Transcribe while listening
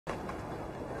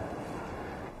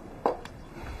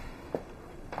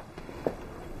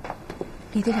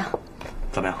李队长，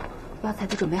怎么样？药材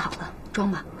都准备好了，装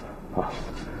吧。啊，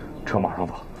车马上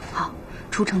走。好，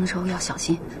出城的时候要小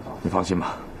心。你放心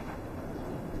吧。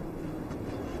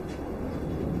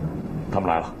他们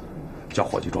来了，叫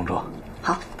伙计装车。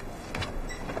好。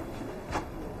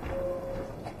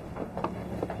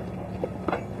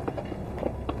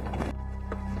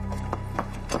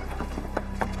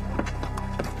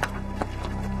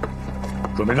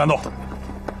准备战斗。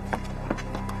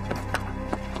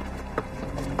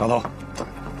大头，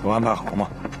都安排好了吗？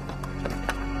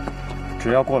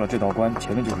只要过了这道关，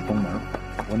前面就是东门。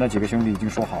我那几个兄弟已经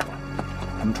说好了，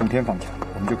他们冲天放枪，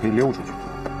我们就可以溜出去。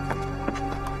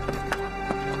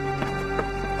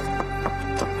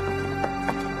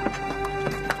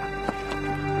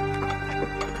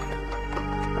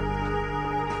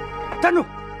站住！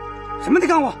什么地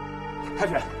干我？太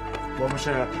君，我们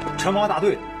是陈王大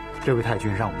队的，这位太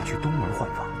君让我们去东门换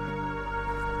防。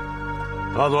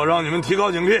大佐让你们提高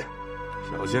警惕，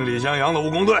小心李向阳的武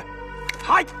工队。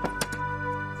嗨！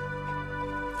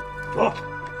走！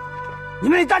你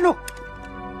们得站住！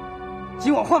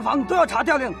今晚换防都要查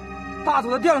调令，大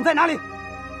佐的调令在哪里？离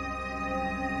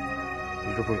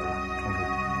这不远了，冲出去。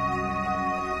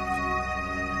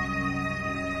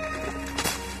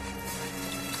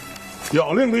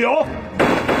调令的有。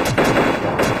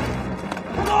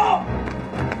走！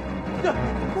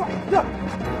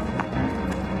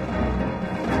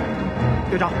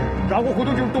队长，饶过胡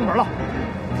同就是东门了。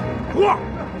胡二，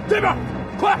这边，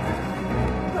快！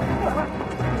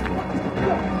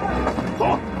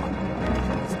走！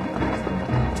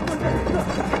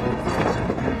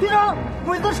队长，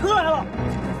鬼子车来了！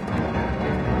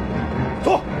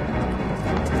走！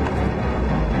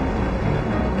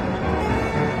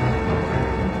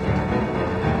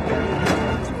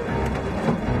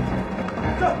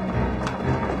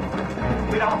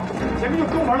队长，前面就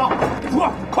是东门了。胡二，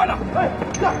快点！哎，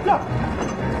这。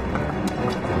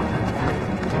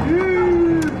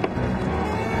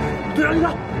队长，你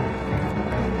看，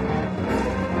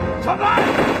闪开！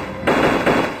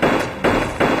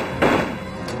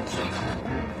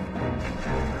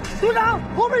队长，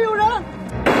后面有人！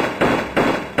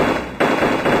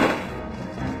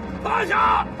趴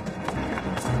下！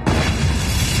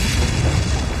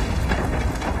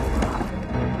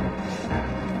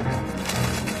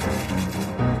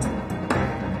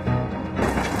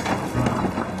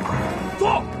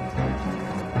走！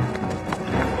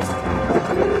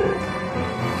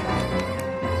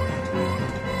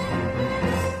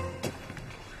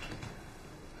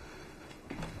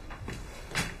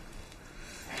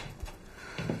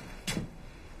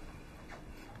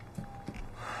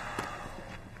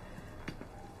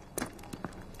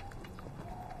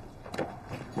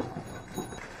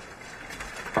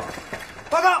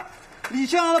报告，李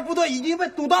向阳的部队已经被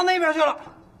堵到那边去了。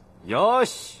よ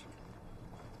し。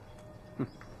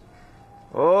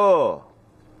哦，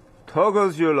他可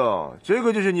学了，这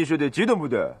个就是你说的机动部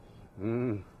队。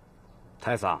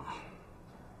太桑，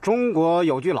中国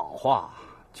有句老话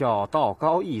叫“道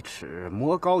高一尺，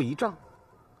魔高一丈”。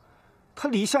他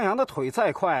李向阳的腿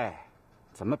再快，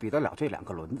怎么比得了这2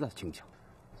个轮子轻巧？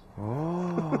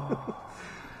哦，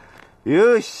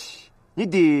よし，你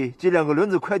的这2个轮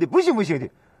子快的不行不行的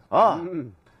啊！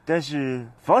但是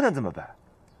方向怎么办？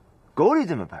沟里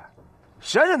怎么办？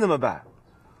山上怎么办？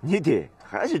你的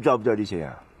还是抓不到李向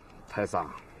阳。太桑，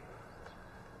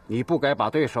你不该把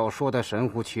对手说得神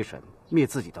乎其神，灭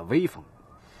自己的威风。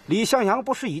李向阳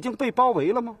不是已经被包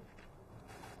围了吗？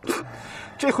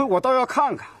这回我倒要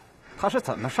看看他是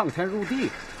怎么上天入地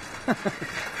的。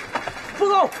报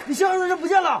告，李向阳的人不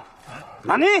见了。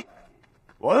哪里？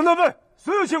我的那边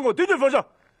所有前后对准方向，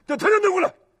等他人等过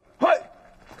来。嗨，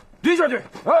第一小队，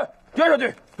哎，第2小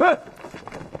队，哎。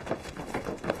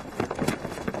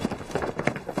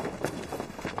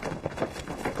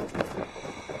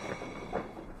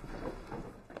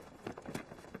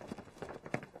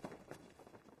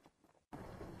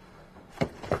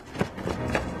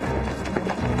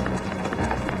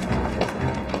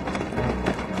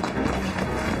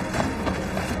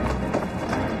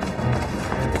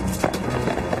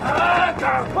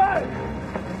赶快！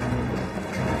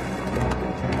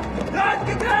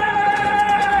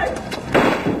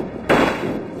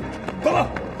走了。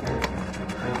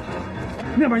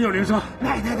那边有铃声，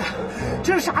奶奶的，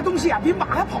这是啥东西啊？比马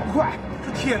还跑得快！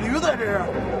是铁驴子，这是。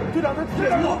队长，这铁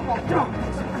驴子跑这。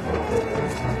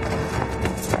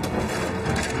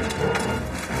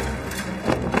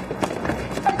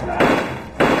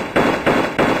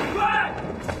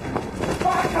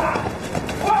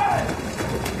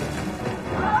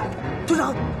队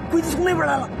长，鬼子从那边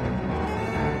来了，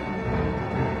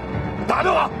打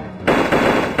掉他！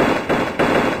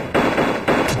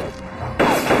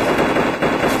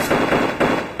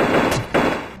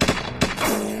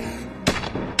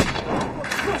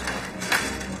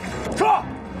撤！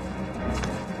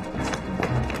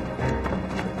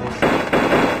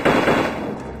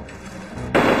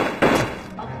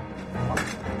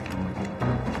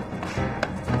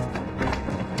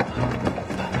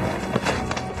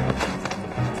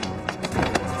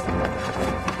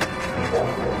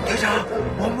队长，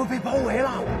我们被包围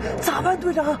了，咋办？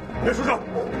队长，别出声！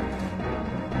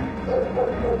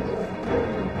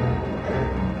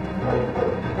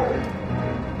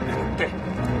对，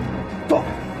走，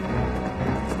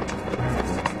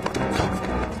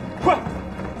快！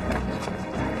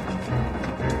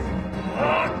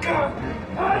阿干，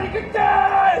你个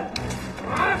蛋！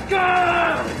阿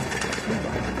干！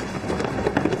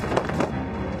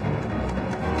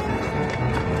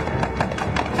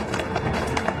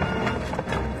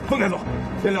凤田总，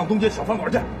天亮东街小饭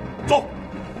馆见，走。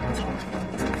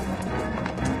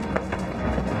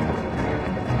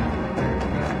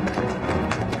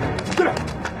这边，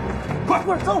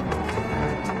快走！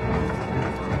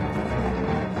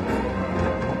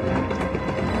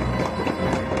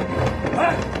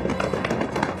哎，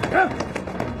人，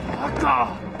阿嘎，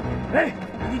哎，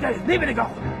你在那边那个，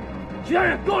其他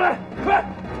人跟我来，快！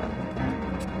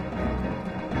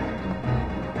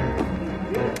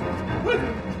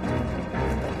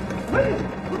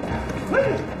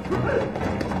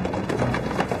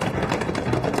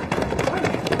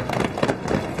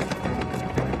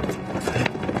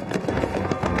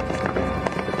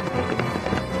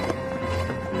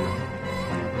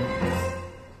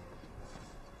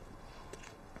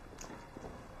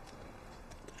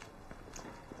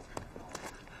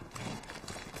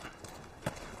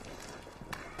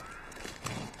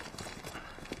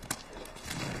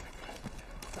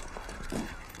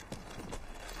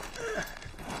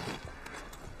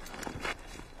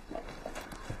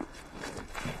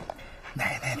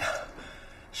奶奶的，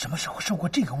什么时候受过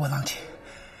这个窝囊气？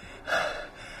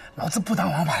老子不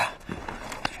当王八了！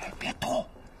别动！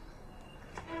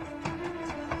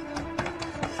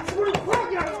不是快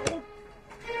点，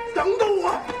等等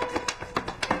我！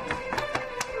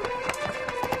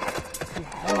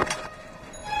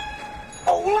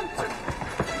呕了！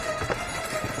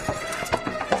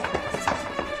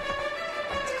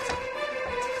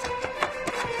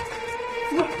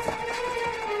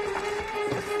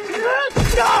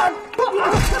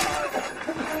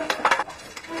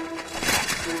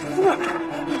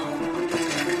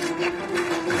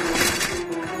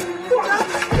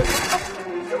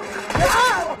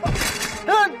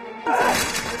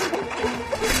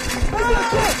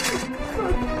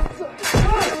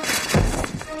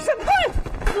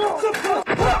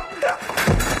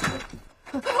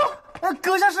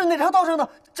阁下是哪条道上的？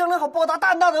将来好报答大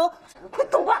恩大德。快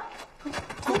走吧！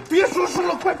别说书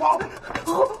了，快跑！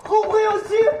后会有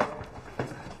期。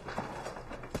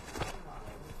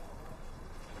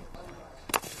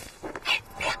哎，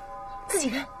别呀，自己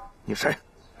人。你谁？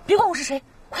别管我是谁，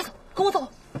快走，跟我走。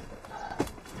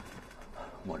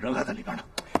我人还在里边呢。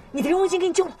你的人我已经给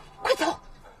你救了，快走。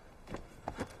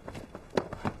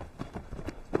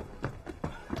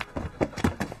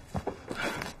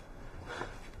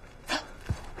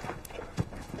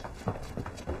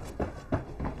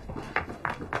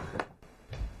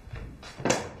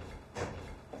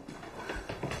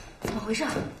怎么回事？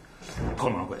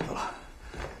碰上鬼子了，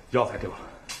药材丢了。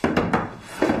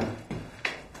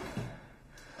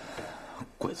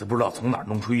鬼子不知道从哪儿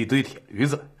弄出一堆铁驴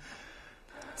子，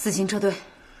自行车队。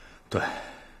对，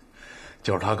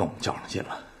就是他跟我们较上劲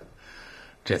了，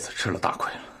这次吃了大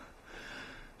亏了。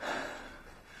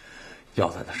药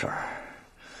材的事儿，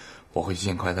我会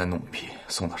尽快再弄一批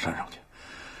送到山上去。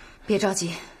别着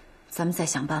急，咱们再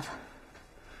想办法。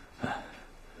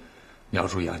你要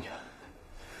注意安全。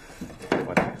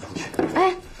我带你出去。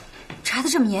哎，查得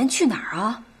这么严，去哪儿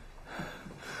啊？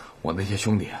我那些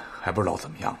兄弟还不知道怎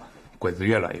么样呢，鬼子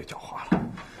越来越狡猾了。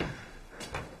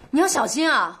你要小心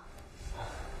啊！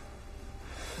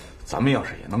咱们要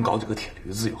是也能搞几个铁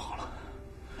驴子就好了。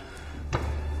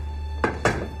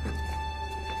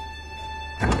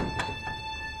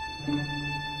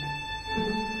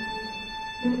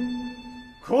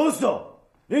可是啊，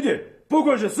你的不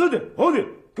管是死的活的，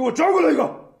给我找过来一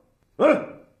个。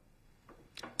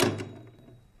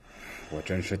我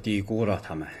真是低估了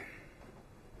他们。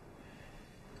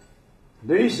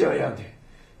李襄阳的，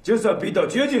就算逼到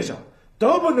绝境上，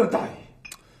都不能大意。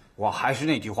我还是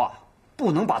那句话，不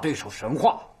能把对手神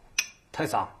化。太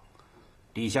桑，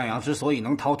李向阳之所以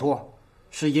能逃脱，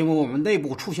是因为我们内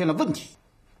部出现了问题。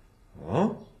啊，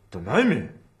在哪一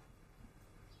面？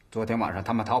昨天晚上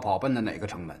他们逃跑奔的哪个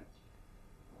城门？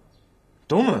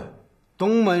东门。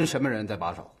东门什么人在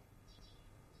把守？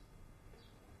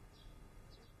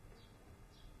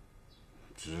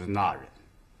支那人，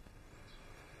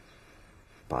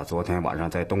把昨天晚上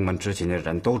在东门执勤的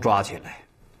人都抓起来，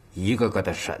一个个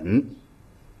的审。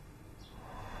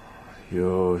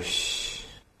哟西，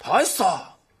太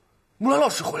傻！木兰老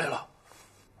师回来了。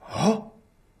啊？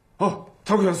哦，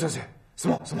太空先生，什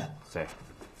么？在。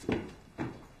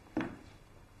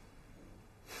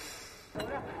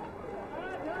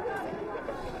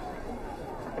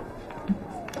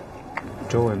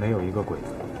周围没有一个鬼子，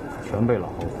全被老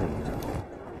侯护着。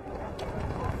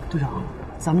队长，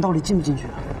咱们到底进不进去？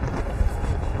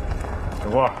小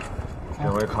郭，这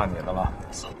回看你的了。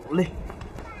走嘞。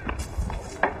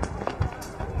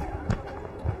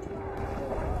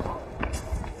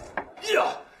呀，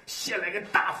先来个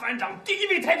大反掌，第一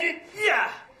位太君呀！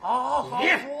好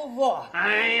舒服。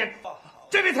哎呀，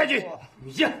这位太君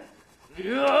呀，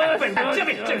笨蛋，这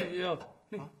位，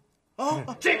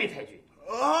这位太君。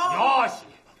哟西，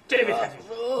这位太君，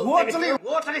我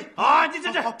这里啊，你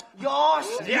这哟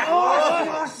西呀，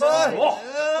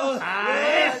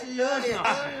哎呀，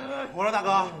我说大哥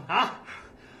啊，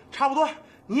差不多，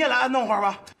你也来按弄会儿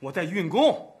吧。我在运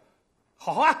功，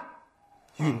好好按，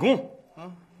运功，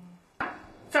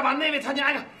再把那位太君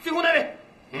按上，最后那位，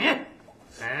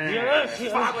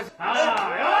发过去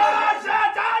啊，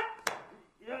下站，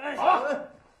好，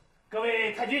各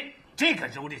位太君，这个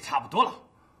揉的差不多了。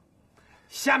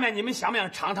下面你们想不想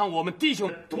尝尝我们弟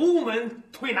兄独门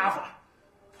推拿法，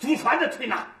祖传的推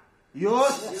拿，有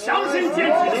强身健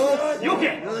体的有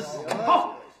品。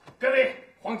好，各位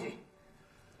皇军，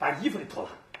把衣服给脱了。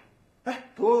哎，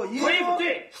脱衣服，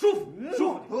对，舒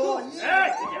服。哎，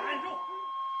自己按住。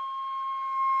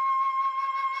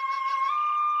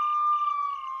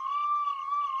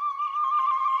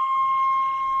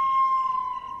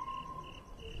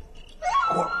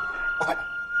快！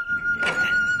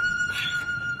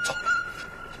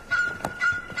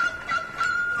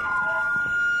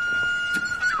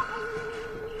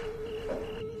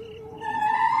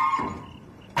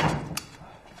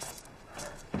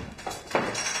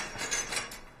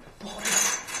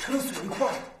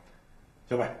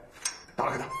小北，打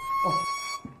开它。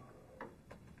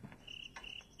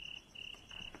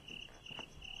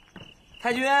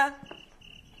太君，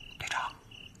队长，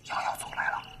杨耀宗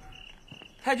来了。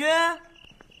太君，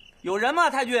有人吗？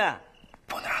太君，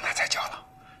不能让他再叫了，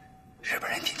日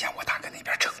本人听见我大哥那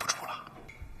边撑不住了。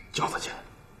叫他去。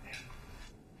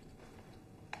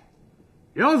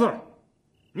杨 Sir，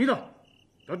 你的，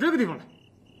到这个地方来。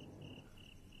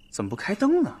怎么不开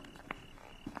灯呢？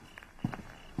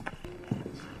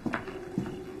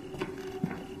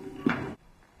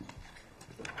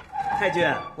太君，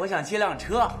我想借辆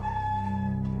车，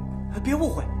别误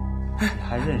会。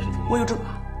还认识你？我有这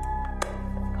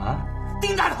啊？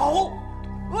丁大头，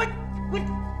我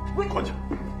过去。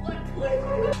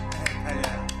太君，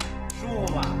舒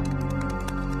服吧？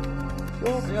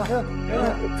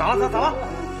咋了？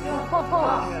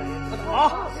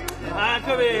好，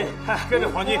各位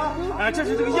皇军，这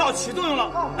是这个药起作用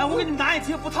了，我给你们拿一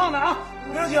贴不烫的啊。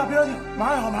别着急，马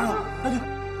上好。太君，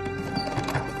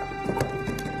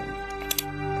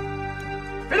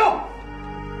别动，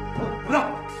不动，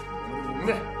明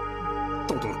白？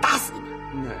动打死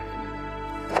你们！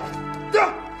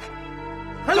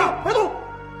别动，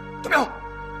准备好。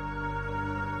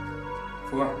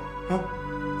福哥，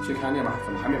去看那边，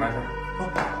怎么还没完事？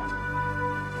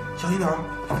小心点。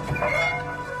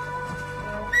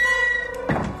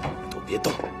都别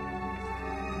动。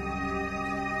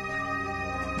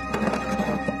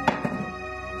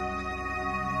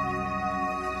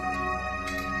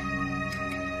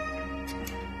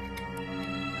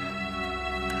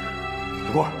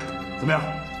小郭，怎么样？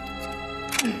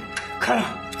开了。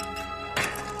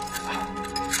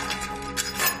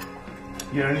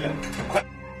一人力量，快！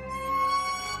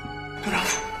队长，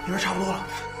里边差不多了。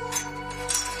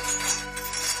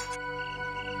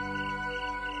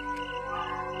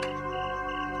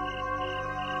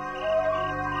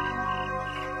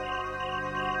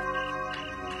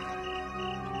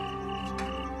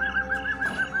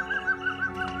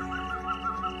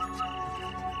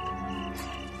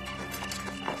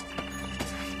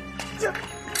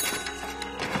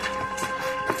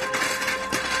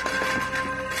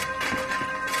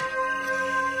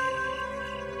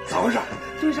咋回事？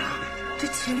队长，这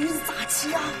铁驴子咋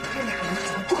骑啊？这俩人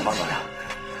怎么这么忙呀？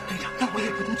队长，那我也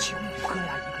不能骑5个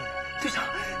呀，一个人。队长，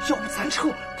要不咱撤，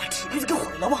把铁驴子给毁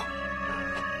了吧？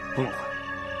不能毁，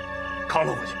扛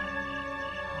他回去。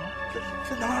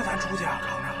这能让咱出去啊？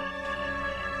扛着。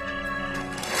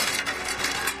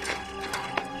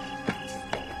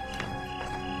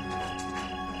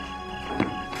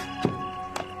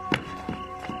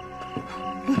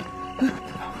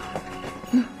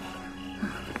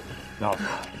要子，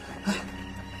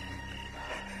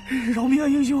饶命啊，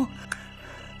英雄！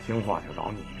听话就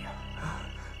饶你一命，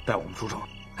带我们出城。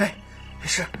哎，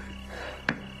是。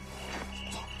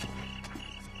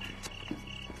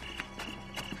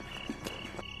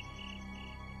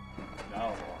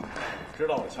要子，知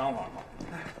道我枪法吗？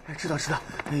知道。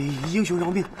英雄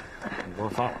饶命！你给我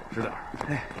放老实点。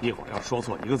哎，一会儿要说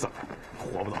错一个字儿，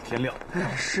活不到天亮。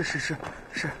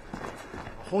是。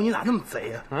红，你咋那么贼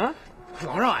呀？嗯，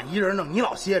老让俺一人弄，你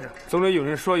老歇着。总得有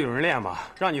人说有人练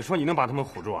吧？让你说你能把他们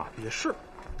唬住啊？也是，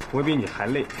我比你还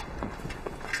累。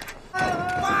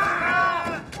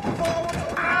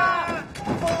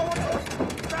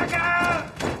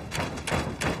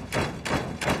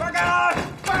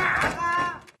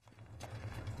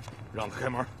让他开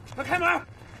门。开门！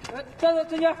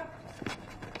站家。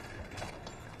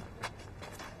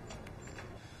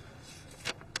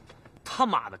他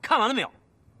妈的，看完了没有？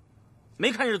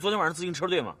没看见是昨天晚上自行车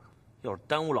队吗？要是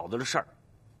耽误老子的事儿，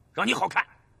让你好看。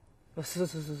是。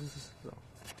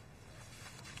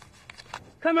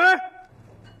开门！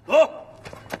走。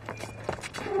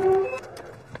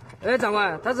哎，长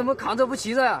官，他怎么扛着不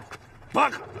骑着呀？八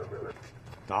卡！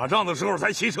打仗的时候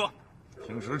才骑车，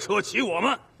平时车骑我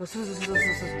们。是。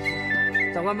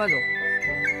长官慢走。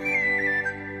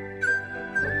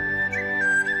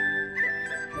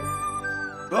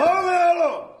报来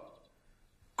了，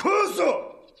快速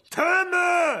开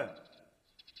门！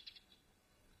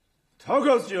他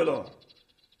告诉了，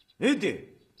你的、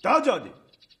大家的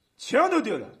枪都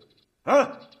丢了，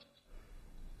啊！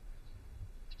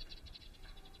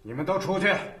你们都出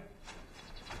去。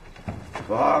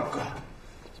八个，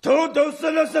都死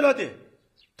了的，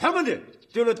他们的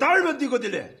丢了大日本帝国的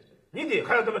脸，你的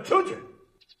还要他们出去。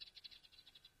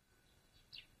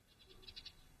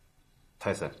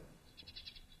泰森，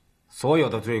所有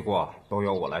的罪过都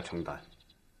由我来承担。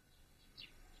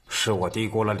是我低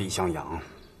估了李向阳，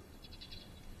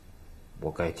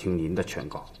我该听您的劝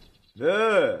告。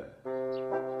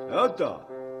好的，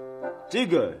这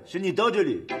个是你到这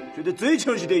里说的最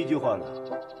诚实的一句话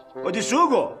了。我就说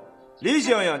过，李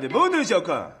向阳的不能小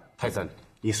看。泰森，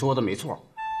你说的没错，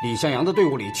李向阳的队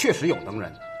伍里确实有能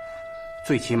人，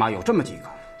最起码有这么几个，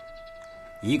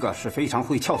一个是非常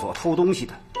会撬锁偷东西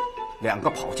的，2个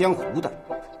跑江湖的，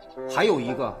还有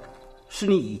一个是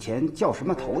你以前叫什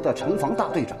么头的城防大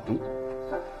队长，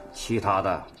其他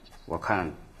的我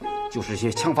看就是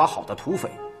些枪法好的土匪。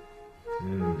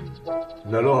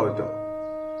那好的。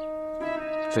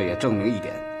这也证明一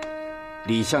点，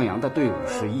李向阳的队伍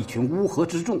是一群乌合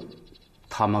之众，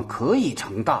他们可以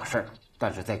成大事，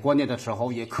但是在关键的时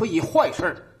候也可以坏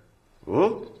事。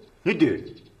哦，你的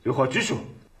有话直说。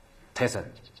泰森，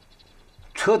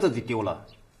车子的丢了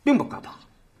并不可怕，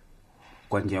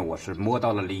关键我是摸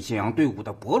到了李向阳队伍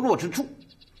的薄弱之处。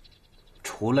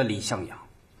除了李向阳，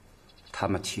他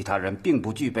们其他人并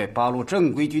不具备八路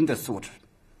正规军的素质，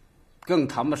更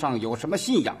谈不上有什么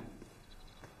信仰。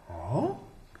哦，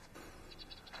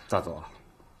大佐，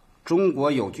中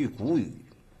国有句古语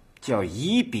叫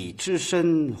以彼之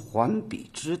身还彼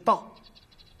之道，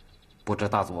不知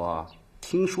大佐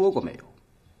听说过没有？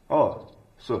哦，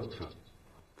是。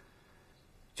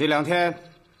这2天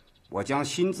我将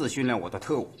亲自训练我的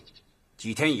特务，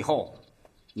几天以后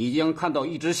你将看到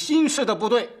一支新式的部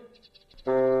队。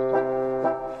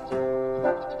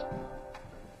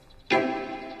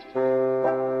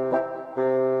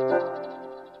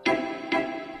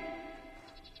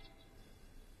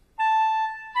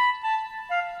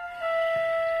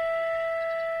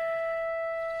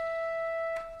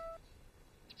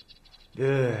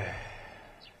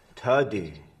他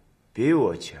的比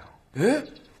我强。哎，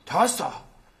他啥？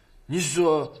你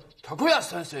说他高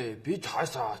3岁比他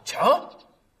啥强？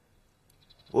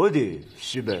我的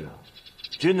失败了，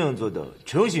只能做到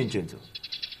重新振作。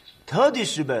他的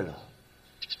失败了，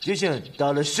就像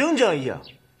打了胜仗一样，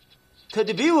他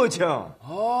的比我强。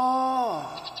哦。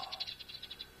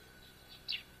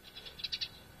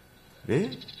哎，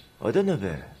我在那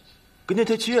边，跟着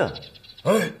他去啊。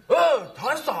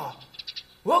谈啥？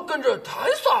我跟着谈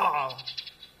啥？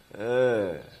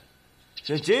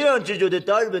像这样执着的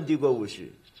大日本帝国武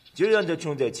士，就让他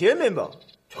冲在前面吧。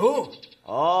冲！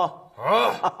冲！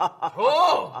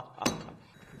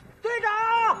队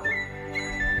长！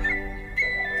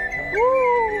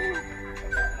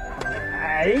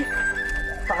哎，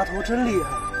大头真厉害！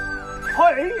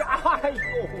哎呦，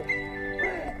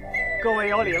各位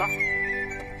有礼了，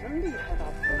真厉害，大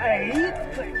头！哎，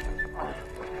对。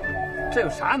这有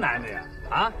啥难的呀？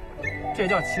啊，这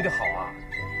叫骑得好啊！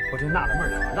我真纳了闷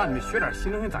了，让你们学点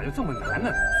新东西，咋就这么难呢？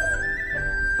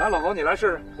来，老侯，你来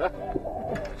试试，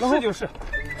来。是就是。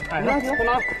哎，来，不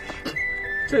拿。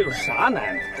这有啥难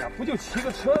的呀？不就骑个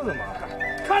车子吗？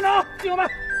看着啊，弟兄们！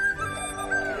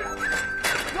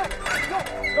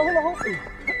往后！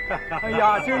哎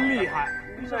呀，真厉害！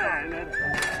奶奶的，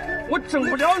我整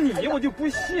不了你，我就不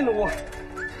信了，我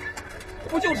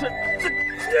不就是这？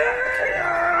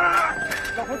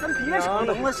老婆，咱别吵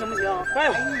了，行不行？哎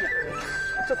呀，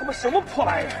这他妈什么破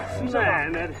玩意儿！奶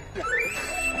奶的！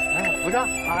哎，扶着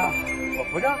啊！我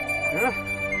扶着，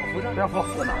我扶着，不要扶。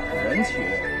这哪人骑？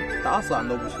打死俺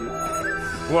都不骑。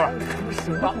福儿，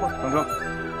上车。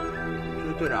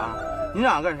队长，你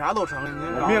俩干啥都成。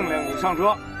我命令你上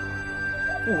车。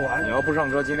你要不上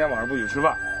车，今天晚上不许吃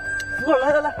饭。福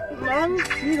儿，来，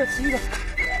骑一个。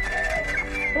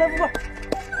来，福儿，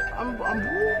俺不会。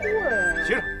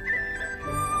骑着。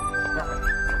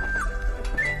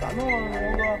咋弄啊，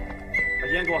王哥？把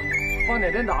烟给我，往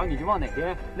哪边倒你就往哪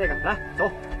边。那个，来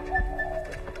走。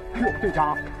哎呦，队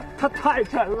长，他太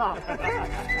沉了，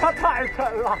他太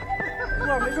沉了。福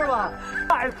儿没事吧？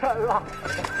太沉了。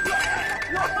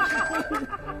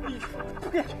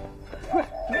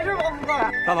没事吧，福哥？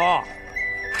大总，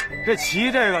这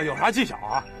骑这个有啥技巧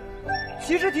啊？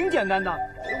其实挺简单的，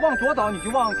往左倒你就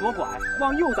往左拐，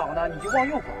往右倒呢你就往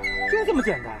右拐，就这么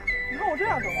简单。你看我这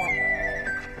样整吗？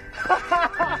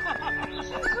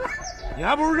你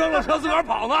还不如扔了车自个儿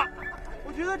跑呢。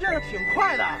我觉得这样挺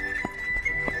快的。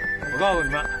我告诉你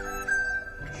们，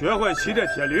学会骑这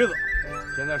铁驴子，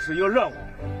现在是一个任务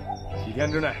，1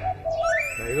天之内，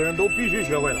每个人都必须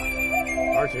学会它，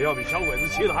而且要比小鬼子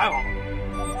骑的还好。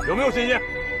有没有信心？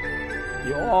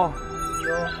有。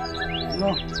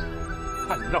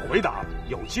看你这回答，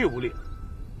有气无力。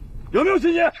有没有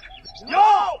信心？有。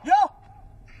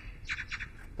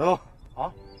大龙，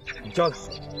好，你教他。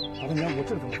老板娘，我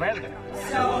这怎么歪了呀？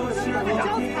脚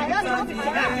踩呀！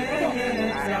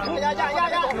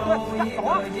走啊！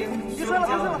别摔了！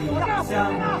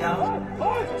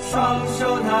双手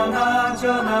拿着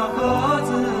那盒子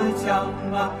枪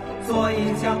啊，左一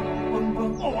枪砰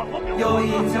砰，右一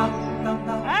枪当当，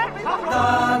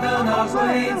打的那鬼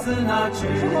子那直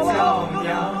叫娘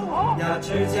呀，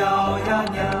直叫呀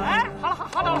娘。哎，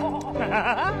好了。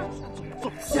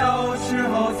小时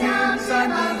候军山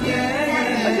的爷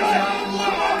爷讲，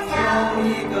有一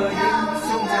个英雄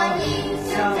叫李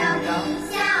向阳，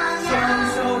双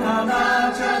手他拿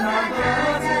着那盒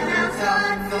子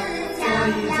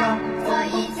枪，左一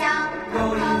枪，右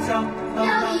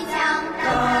一枪，打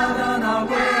的那鬼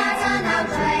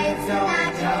子那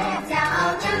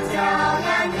直叫呀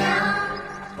娘。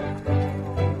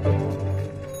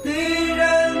敌人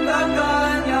胆敢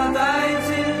呀，再侵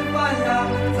犯呀，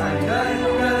人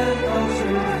都是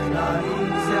那李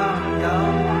向阳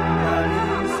呀，李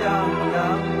向阳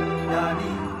呀，李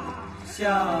向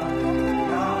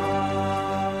阳。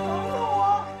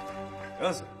杨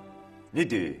子，你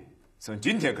弟从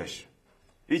今天开始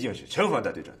已经是城防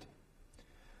大队长的，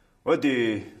我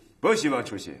弟不希望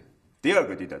出现第二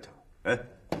个地大头。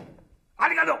阿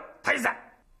里嘎多，太子。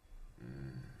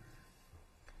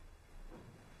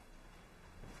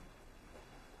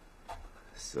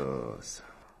是。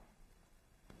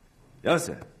杨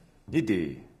森，你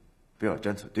得不要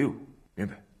站错队伍，明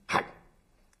白？嗨，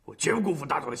我绝不辜负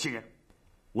大佐的信任，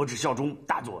我只效忠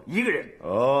大佐一个人。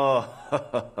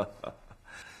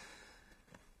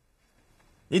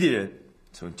你的人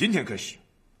从今天开始，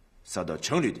撒到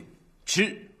城里的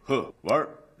吃喝玩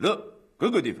乐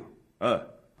各个地方。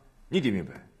你得明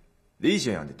白，李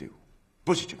向阳的队伍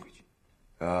不是正规军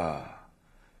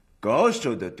高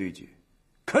手的对决，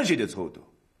看谁的错误多，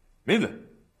明白？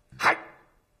嗨。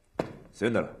さ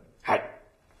よなら。はい。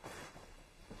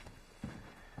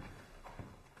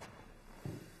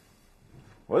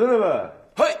我的老板。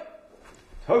嗨。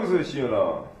唐克西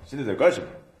了，现在在干什么？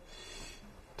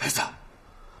太子，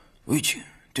我已经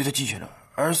对他进行了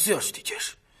24小时的监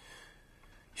视，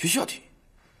学校的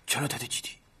全了他的基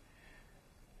地，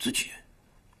自己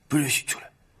不允许出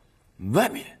来，外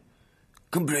面人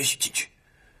更不允许进去。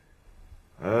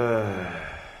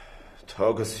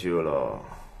唐克西了。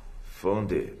疯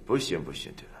的不行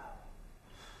的了，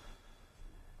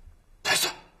太子，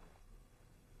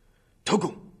特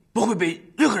工不会被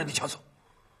任何人的抢走，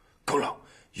功劳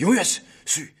永远是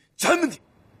属于咱们的。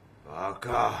八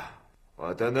嘎，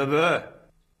我的那们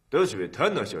都是为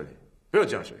贪婪效力，不要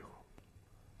这样说话。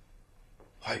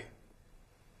嗨，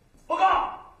报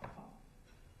告，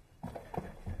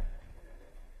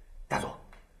大佐，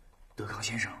德康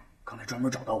先生刚才专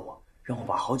门找到我，让我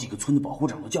把好几个村的保护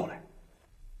长都叫来。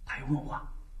他又问我话。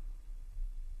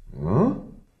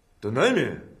到哪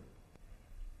里？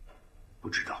不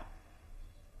知道。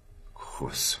可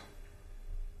是，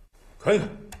看一看。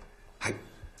嗨，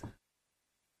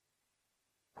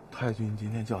太君今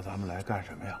天叫咱们来干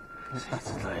什么呀？谁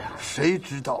知道呀？谁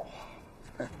知道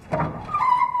啊？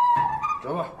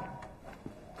走吧，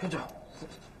快走！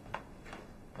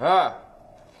哎，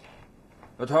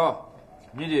老头，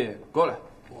你得过来，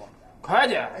快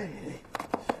点！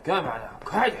干嘛呢？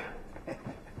快点！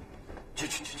去！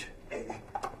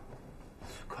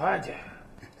快点！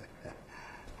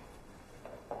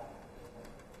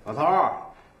老头儿，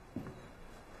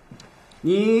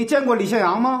你见过李向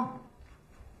阳吗？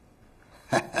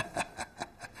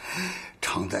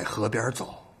常在河边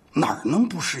走，哪儿能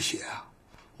不湿鞋啊？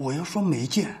我要说没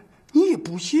见，你也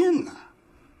不信呢。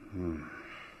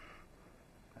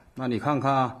那你看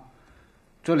看，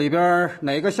这里边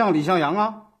哪个像李向阳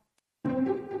啊？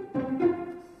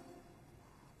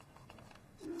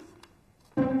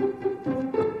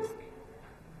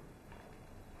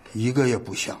一个也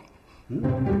不像。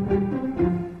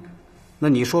那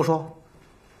你说说，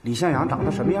李向阳长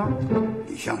得什么样？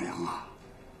李向阳啊，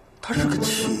他是个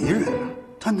奇人啊，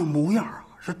他那模样啊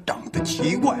是长得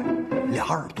奇怪，俩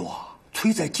耳朵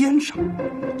垂在肩上，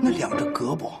那两只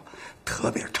胳膊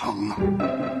特别长啊，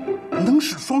能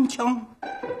使双枪，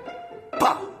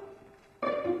爸，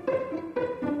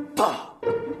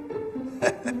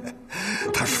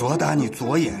他说打你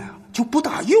左眼啊，就不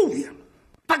打右眼。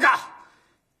大哥，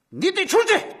你得出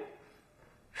去。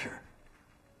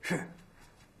是。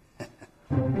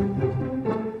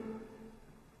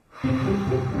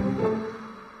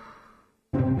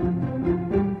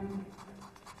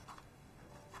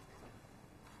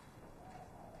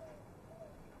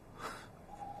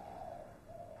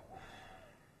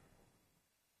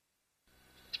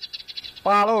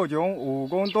八路军武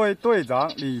工队队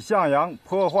长李向阳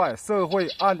破坏社会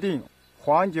安定，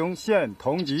黄井县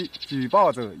通缉，举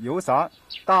报者有3，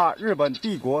大日本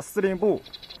帝国司令部。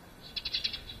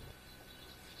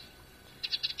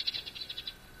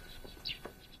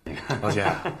老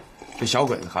姐，这小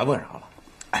鬼子还问啥了？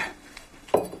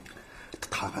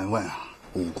他们问啊，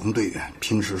武工队员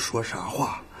平时说啥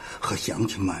话，和乡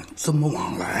亲们怎么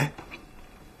往来？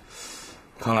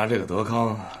看来这个德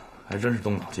康还真是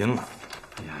动脑筋了。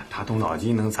哎呀，他动脑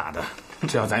筋能咋的？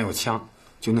只要咱有枪，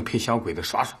就能陪小鬼子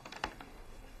耍耍。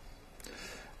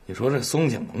你说这松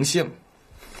井能信吗？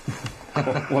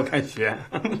我看悬。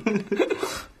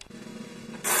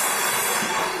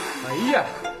哎呀，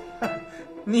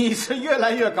你是越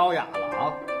来越高雅了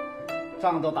啊！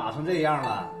仗都打成这样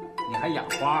了，你还养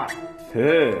花？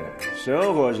嘿，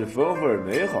生活是丰富而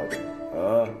美好的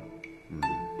啊！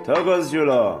他告诉去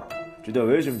了，知道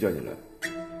为什么叫你来？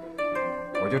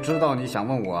我就知道你想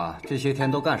问我这些天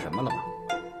都干什么了吧？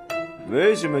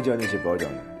为什么叫那些保长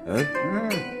来？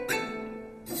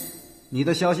你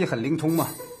的消息很灵通嘛，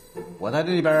我在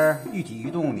这边一举一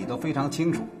动你都非常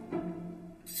清楚。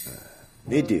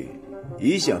你爹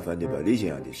一向反对把李向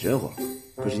阳的生活，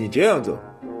可是你这样做，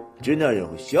支那人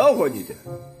会笑话你的。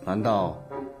难道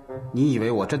你以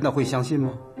为我真的会相信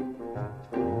吗？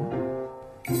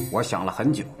我想了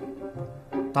很久，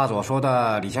大佐说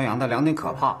的李向阳的2点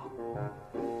可怕，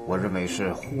我认为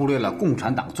是忽略了共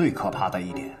产党最可怕的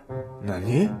一点。那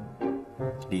你？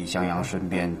李向阳身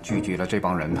边聚集了这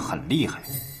帮人很厉害，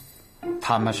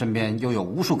他们身边又有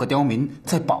无数个刁民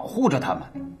在保护着他们，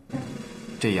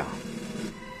这样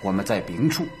我们在明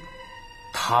处，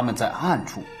他们在暗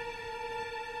处。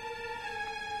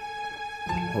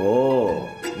哦，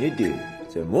你爹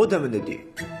在摸他们的爹。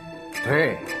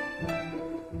对，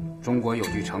中国有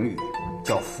句成语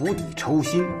叫釜底抽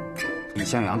薪。李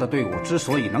向阳的队伍之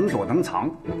所以能躲能藏，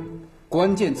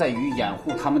关键在于掩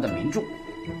护他们的民众。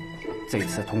这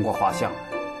次通过画像，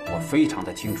我非常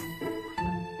的清楚，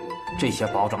这些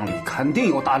保长里肯定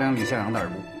有大量李向阳的耳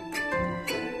目。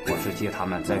我是借他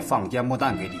们在放烟幕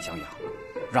弹给李向阳，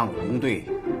让武工队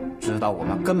知道我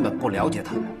们根本不了解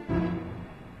他们。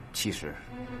其实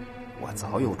我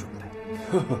早有准备。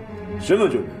什么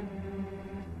准备？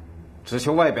只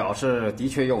求外表是的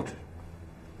确幼稚。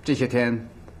这些天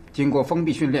经过封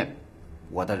闭训练，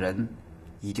我的人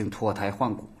已经脱胎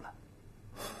换骨了。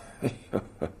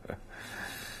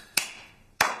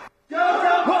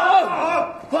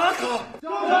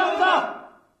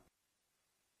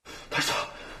太傻！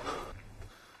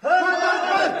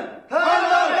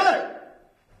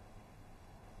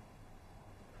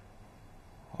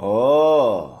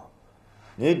哦，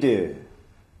你爹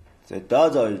在打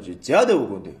造一支假的武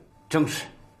工队。正是，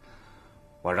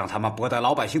我让他们博得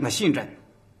老百姓的信任，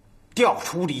调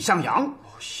出李向阳。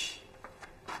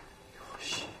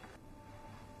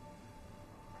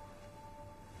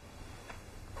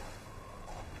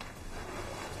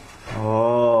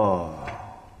哦，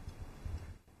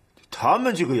他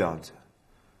们这个样子，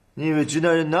你以为支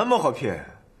那人那么好骗？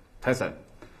泰森，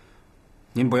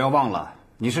您不要忘了，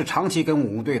你是长期跟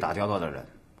武工队打交道的人，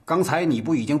刚才你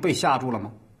不已经被吓住了吗？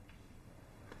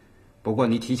不过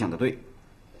你提醒的对，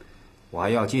我还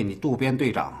要借你渡边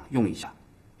队长用一下，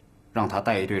让他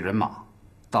带一队人马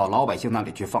到老百姓那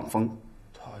里去放风。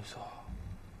太傻。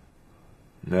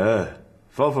来，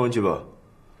放风去吧。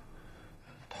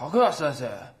塔克亚先生，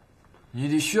你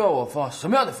得需要我放什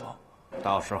么样的风？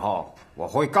到时候我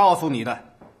会告诉你的。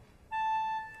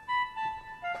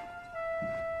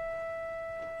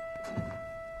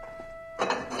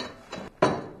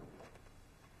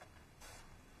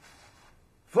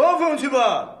放风去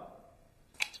吧。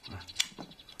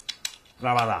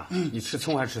拉巴子，你吃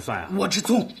葱还是吃蒜啊？我吃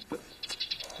葱。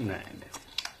奶奶！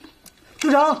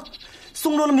队长，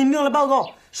宋州的民兵来报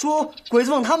告说，鬼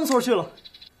子往他们村去了。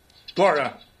多少人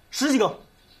？10几个。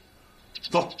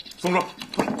走，松州。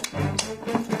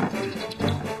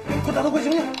快打到快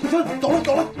行了，快走了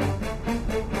走了。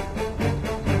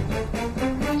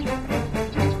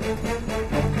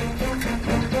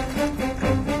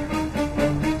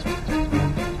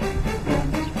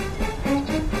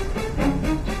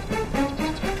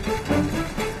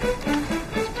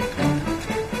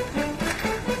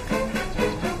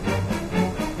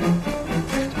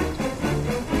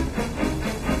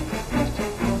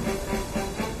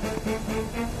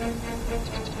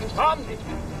他们的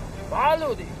八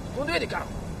路的部队的干活，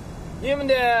你们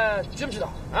的知不知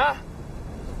道啊？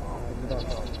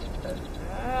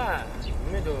哎，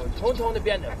你们都统统的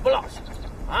变得不老实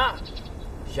啊！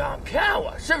想骗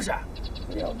我是不是？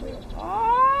没有。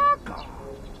啊哥，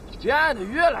变得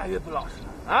越来越不老实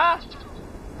了啊！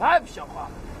太不像话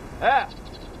了！哎，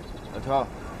老头，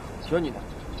听你的，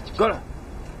过来。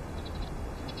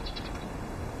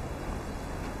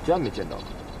见没见到？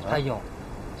哎呦，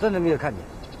真的没有看见。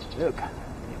没有看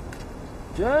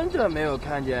见，真的没有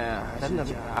看见，还是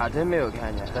假的没有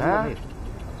看见？啊！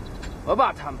我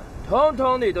把他们统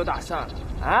统的都打散了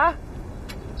啊！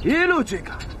一路追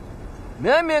赶，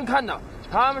明明看到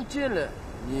他们进了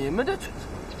你们的村子，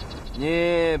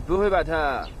你不会把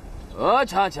他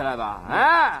藏起来吧？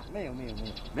啊！没有。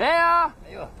没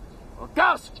有。我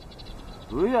告诉你，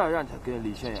不要让他跟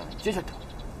李向阳接上头，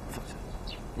否则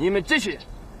你们这些人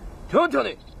统统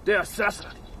的都要杀死他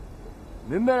的。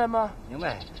明白了吗？明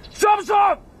白。说不说？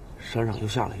山上又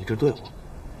下了一支队伍。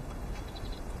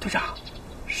队长，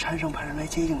山上派人来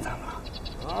接应咱们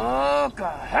了。啊哥，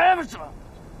还不说？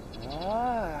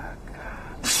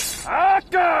啊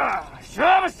哥，是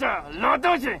不是老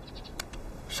东西？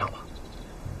上吧，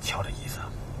瞧这意思，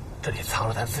这里藏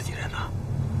着咱自己人呢。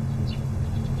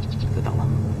别等了。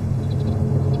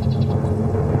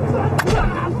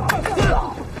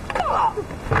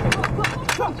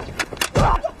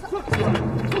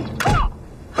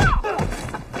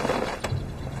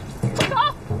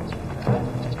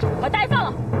我带上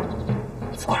了。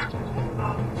四块，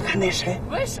看那谁？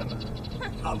为什么？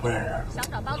俺不认识，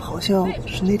好像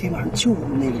是那天晚上救我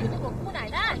们那个人。姑奶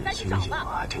奶，再去情形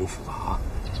啊，挺复杂。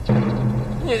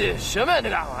你这什么样的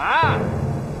干活啊？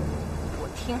我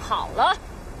听好了，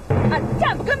俺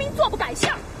站不更名，坐不改姓，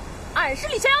俺是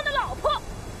李向阳的老婆。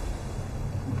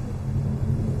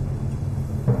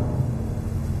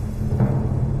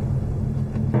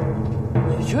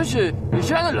你就是李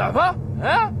向阳的老婆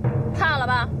啊？怕了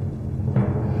吧？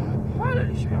怕了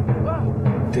李向阳啊！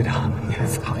队长，你还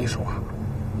藏一手啊？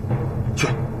去。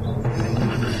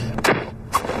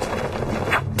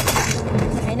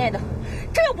奶奶的，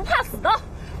这又不怕死的，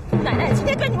奶奶今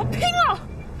天跟你们拼了！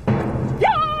呀！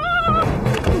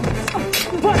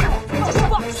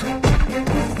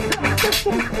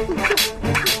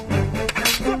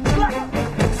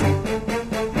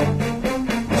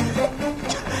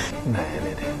奶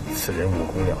奶的，此人武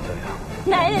功了得呀！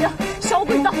奶奶的，小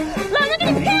鬼子，懒得跟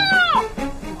你拼了！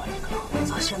我一个老子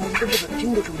现在一个日本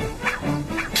兵都这么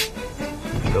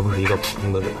你可不是一个普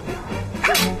通的日本兵。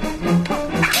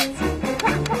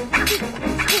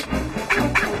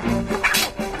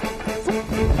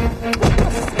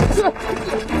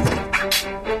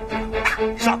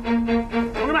上，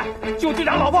同志们，救队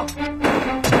长老婆！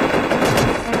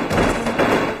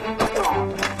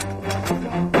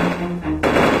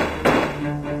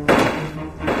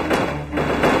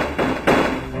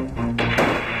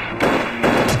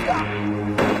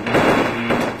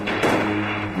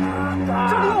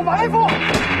这里有埋伏！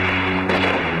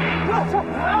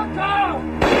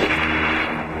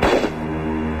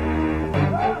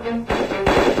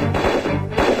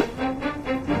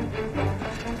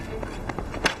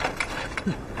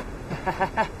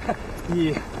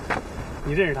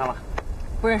你认识他吗？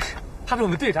不认识，他是我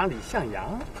们队长李向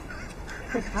阳。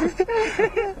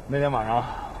那天晚上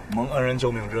蒙恩人救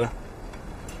命之恩，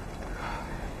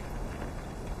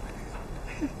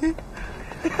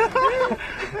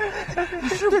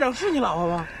队长是你老婆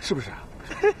吗？是不是啊？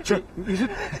你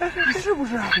是不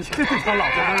是啊？这队长老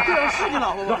婆啊？队长是你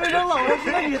老婆吗？队长老婆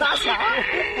是个女大侠。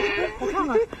我看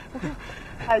看，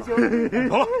害羞。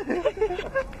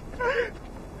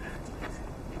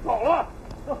走了。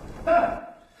走了。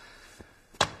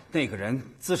那个人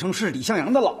自称是李向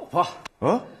阳的老婆。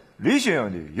啊，李向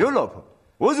阳的有老婆？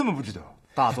我怎么不知道？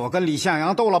大佐跟李向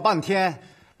阳斗了半天，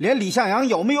连李向阳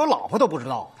有没有老婆都不知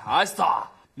道。太傻！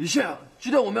李向阳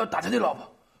知道我们要打他的老婆，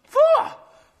疯了，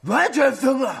完全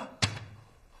疯了。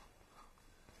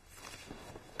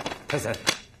泰森，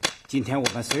今天我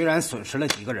们虽然损失了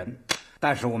几个人，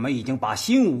但是我们已经把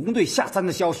新武工队下山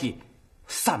的消息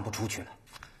散布出去了。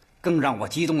更让我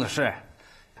激动的是，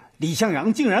李向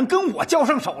阳竟然跟我交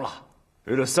上手了。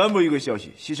为了散布一个消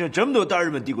息，牺牲这么多大日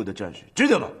本帝国的战士，值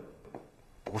得吗？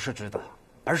不是值得，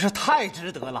而是太值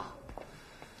得了。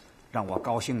让我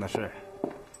高兴的是，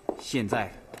现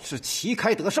在是旗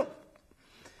开得胜，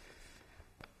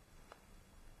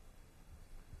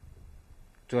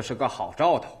这是个好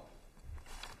兆头。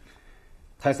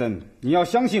泰森，你要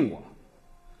相信我，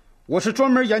我是专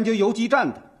门研究游击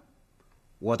战的。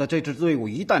我的这支队伍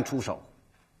一旦出手，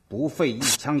不费一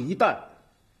枪一弹，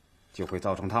就会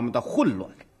造成他们的混乱。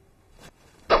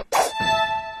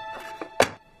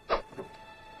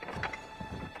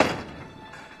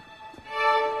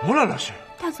木兰老师，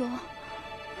大佐，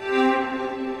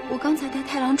我刚才带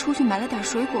太郎出去买了点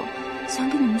水果，想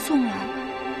给你们送来。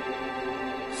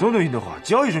送东西的话，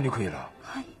叫一声就可以了。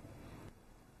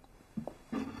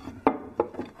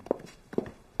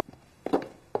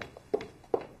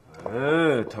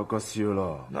哎，高死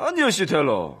了！那你要是太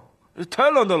郎，太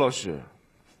郎的老师，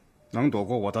能躲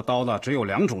过我的刀的只有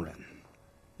两种人，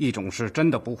一种是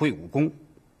真的不会武功，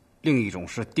另一种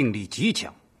是定力极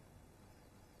强。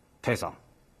太桑，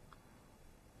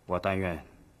我但愿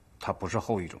他不是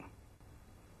后一种。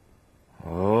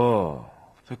哦，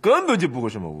他根本就不会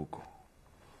什么武功。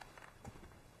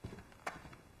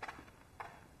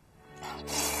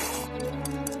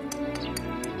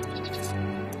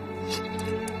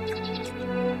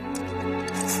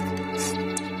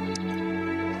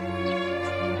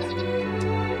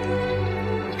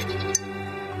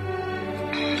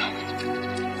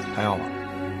还要吗？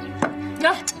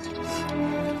那。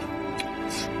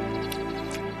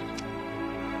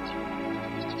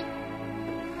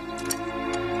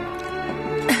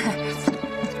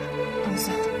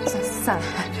算了，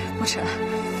不吃了。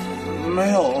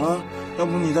没有了，要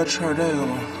不你再吃点这个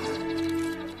吗？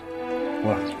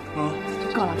我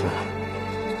够了，够了。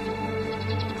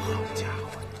好家伙，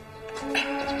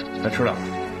再吃点。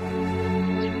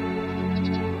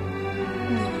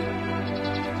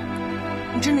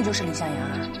你真的就是李向阳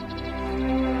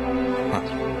啊？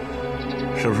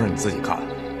是不是你自己看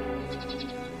的？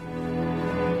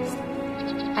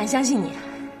俺相信你。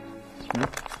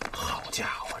好家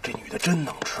伙，这女的真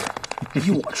能吃，比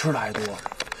我吃的还多。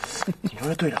你说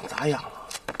这队长咋养啊？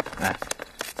哎，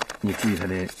你注意他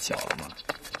这脚了吗？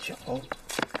脚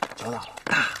咋了？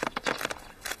大，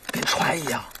跟船一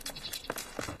样。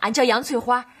俺叫杨翠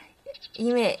花，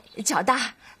因为脚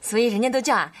大，所以人家都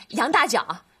叫俺杨大脚。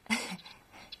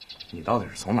你到底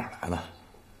是从哪儿来的？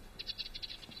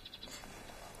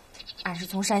俺是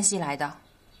从山西来的，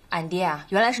俺爹啊，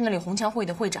原来是那里红墙会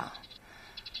的会长，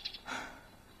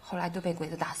后来都被鬼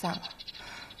子打散了，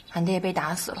俺爹也被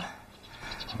打死了，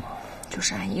就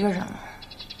剩俺一个人了。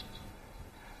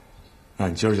那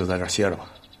你今儿就在这儿歇着吧，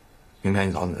明天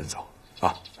一早你再走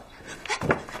啊。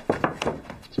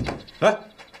哎，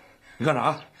你干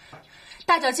啥？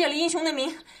大脚借了英雄的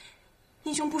名，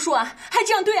英雄不说俺，还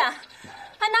这样对俺，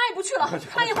俺哪也不去了，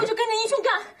俺以后就跟着英雄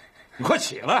干。你快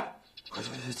起来！快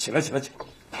起来！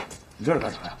你这是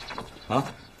干啥呀？啊！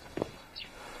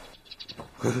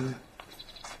快！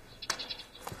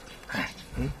哎，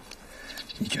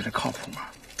你觉得靠谱吗？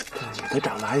女的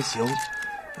长得还行，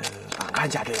俺看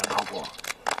家这样靠谱。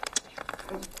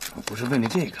我不是问你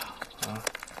这个啊，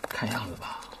看样子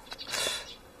吧，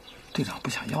队长不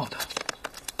想要他，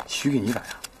许给你咋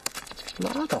样？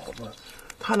拉倒吧，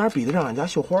他哪比得上俺家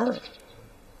绣花啊？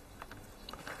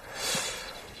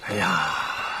哎呀，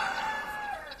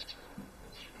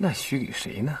那许给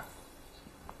谁呢？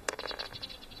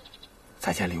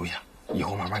咱先留下，以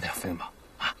后慢慢再分吧。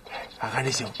啊，俺看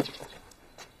这行。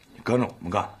你跟着我们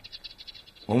干，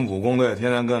我们武工队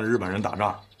天天跟日本人打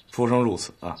仗，出生入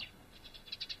死啊，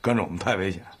跟着我们太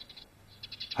危险，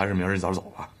还是明儿一早走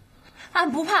吧。俺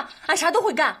不怕，俺啥都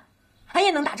会干，俺也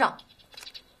能打仗。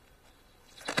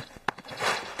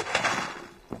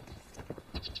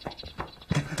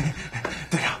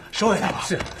收下他吧。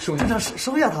是收下他，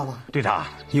收下他吧。队长，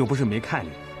你又不是没看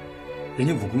见，人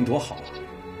家武功多好啊！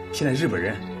现在日本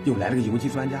人又来了个游击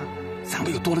专家，咱不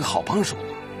又多了个好帮手吗？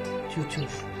就是。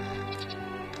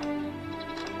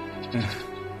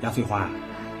杨翠花，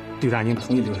队长已经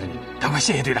同意留下你，赶快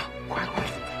谢谢队长，快！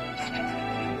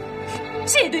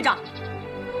谢谢队长。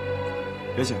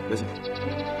别谢。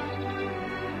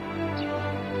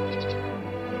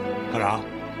干啥？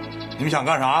你们想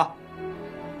干啥？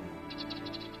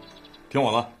听我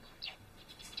的，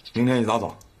明天一早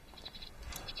走。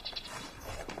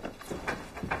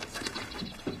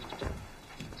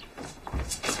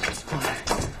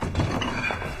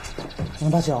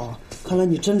杨大脚，看来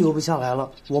你真留不下来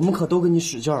了，我们可都给你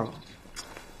使劲了。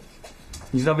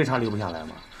你知道为啥留不下来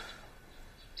吗？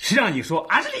谁让你说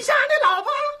俺是李向阳的老婆？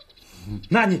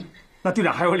那队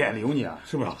长还有脸留你啊？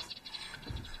是不是？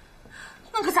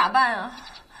那可咋办啊？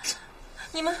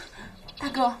你们，大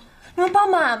哥，你们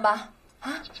帮帮俺吧！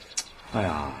啊！哎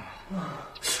呀，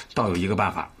倒有一个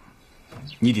办法，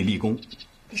你得立功。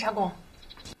立啥功？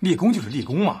立功就是立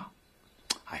功嘛。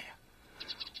哎呀，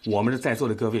我们这在座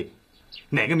的各位，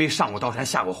哪个没上过刀山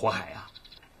下过火海呀？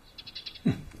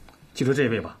就说这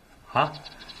位吧，啊，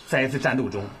在一次战斗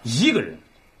中，一个人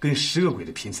跟10个鬼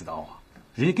子拼刺刀啊，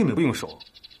人家根本不用手，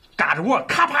嘎着窝，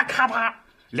咔啪咔啪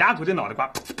，2鬼的脑袋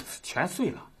瓜全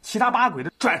碎了，其他8鬼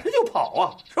的转身就跑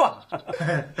啊，是吧？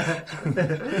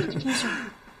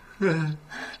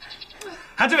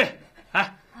还这位，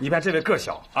哎，你看这位个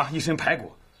小啊，一身排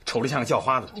骨，瞅着像个叫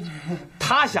花子。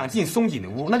他想进松紧的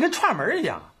屋，那跟串门一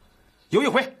样。有一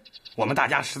回，我们大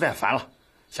家实在烦了，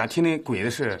想听那鬼的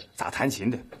是咋弹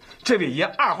琴的。这位爷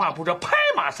二话不说，拍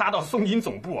马杀到松紧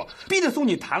总部，逼着松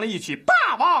紧弹了一曲《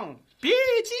霸王别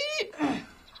姬》。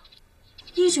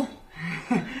英雄，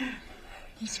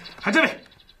还这位，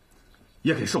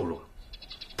也很瘦弱，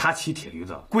他骑铁驴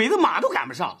子，鬼子马都赶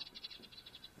不上。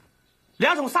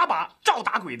2手撒把照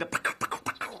打鬼子，啪啪啪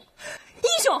啪啪。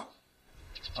英雄，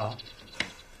啊，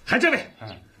还这位，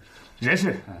人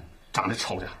是长得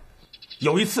丑点。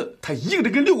有一次，他一个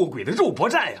人跟6个鬼子肉搏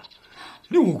战呀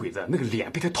，6个鬼子那个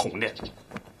脸被他捅的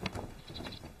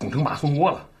拱成马蜂窝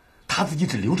了，他自己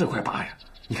只留这块疤呀。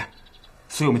你看，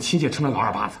所以我们亲切称他老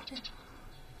二八子。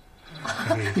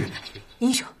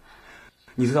英雄，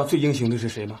你知道最英雄的是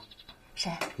谁吗？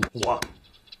谁？我。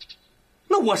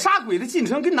那我杀鬼子进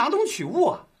城跟囊中取物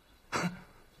啊，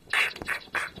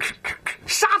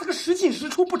杀他个10进10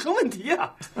出不成问题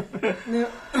啊。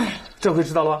这回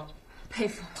知道了吧？佩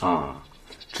服啊！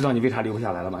知道你为啥留不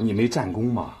下来了吗？你没战功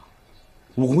嘛。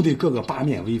武工队个个八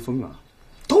面威风啊，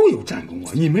都有战功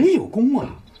啊，你没有功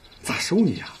啊，咋收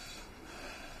你呀？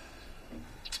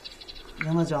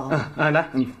杨大脚，来，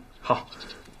好。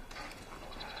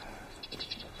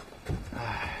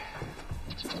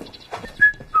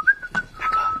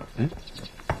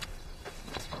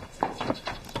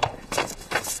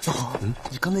老郝，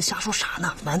你刚才瞎说啥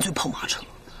呢？满嘴跑马车。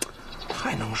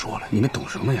太能说了，你们懂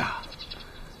什么呀？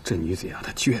这女子呀，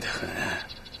她倔得很，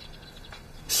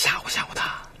吓唬吓唬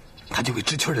她，她就会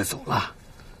知趣的走了。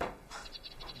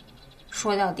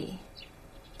说到底，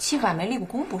欺负俺没立过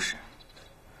功不是？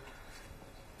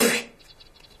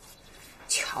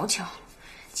瞧瞧，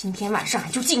今天晚上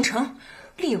俺就进城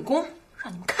立个功，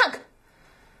让你们看看。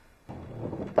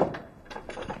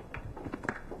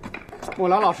木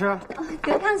兰老师，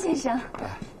德康先生，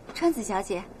川子小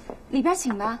姐，里边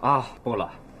请吧。啊，不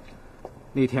了，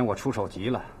那天我出手急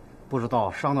了，不知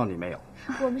道伤到你没有。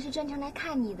我们是专程来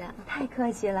看你的，太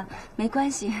客气了，没关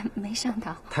系，没伤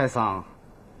到。太桑，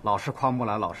老是夸木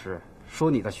兰老师，说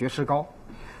你的学识高，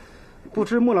不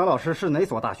知木兰老师是哪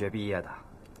所大学毕业的？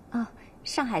哦，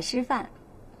上海师范。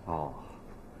哦，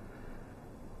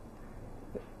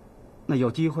那有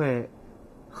机会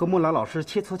和木兰老师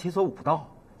切磋武道。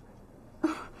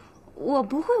我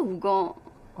不会武功。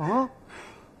哦，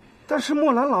但是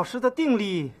木兰老师的定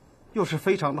力又是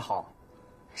非常的好，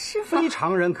是非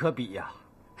常人可比呀。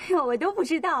哎呦，我都不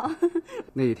知道。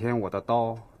那天我的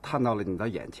刀探到了你的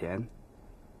眼前，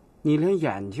你连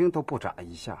眼睛都不眨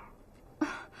一下。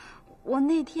我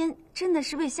那天真的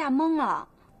是被吓懵了。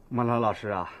木兰老师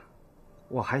啊，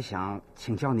我还想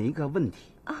请教您一个问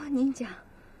题。哦，您讲。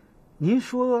您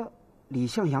说李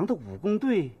向阳的武工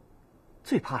队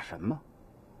最怕什么？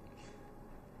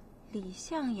李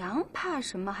向阳怕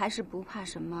什么还是不怕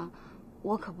什么，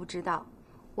我可不知道。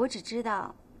我只知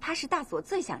道他是大佐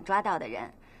最想抓到的人，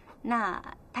那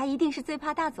他一定是最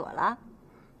怕大佐了。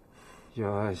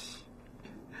哟西，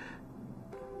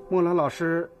木兰老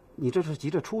师，你这是急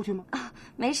着出去吗？啊，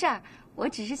没事儿，我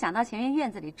只是想到前面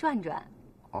院子里转转。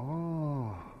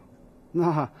哦，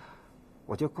那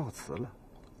我就告辞了。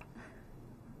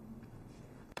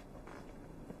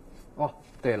哦，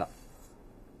对了，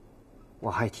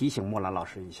我还提醒莫兰老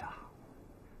师一下，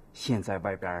现在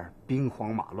外边兵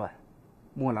荒马乱，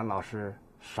莫兰老师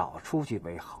少出去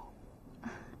为好。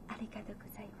阿里嘎多ご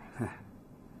ざいます。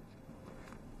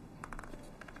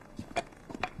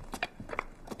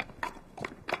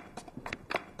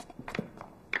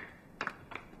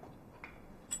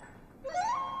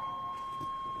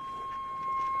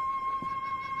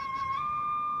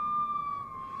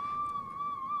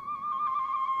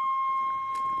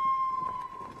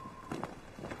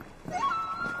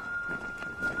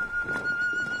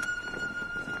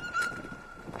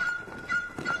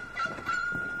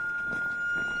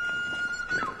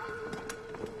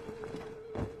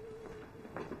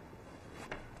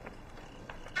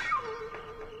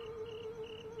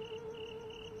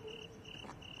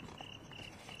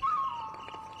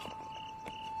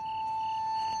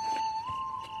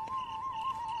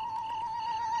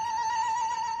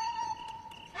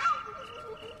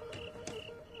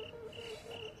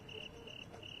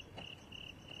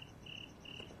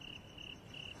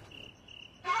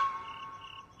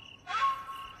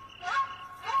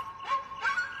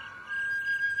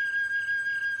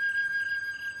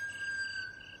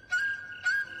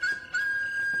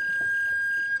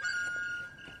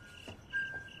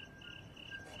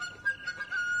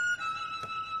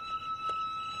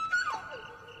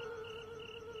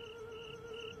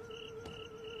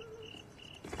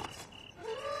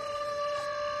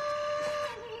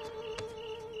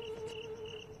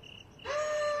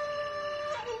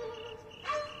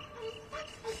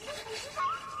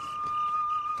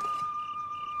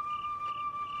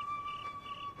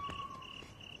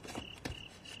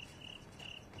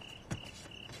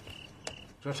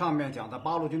这上面讲的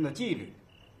八路军的纪律，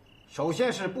首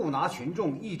先是不拿群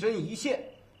众一针一线。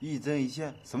一针一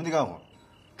线，什么的干活？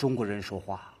中国人说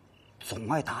话总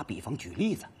爱打比方举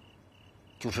例子，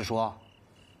就是说，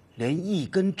连一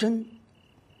根针、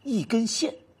一根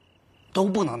线都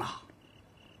不能拿，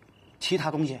其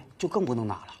他东西就更不能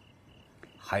拿了。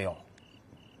还有，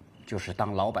就是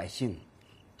当老百姓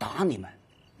打你们、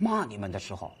骂你们的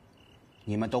时候，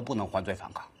你们都不能还嘴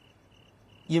反抗，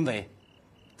因为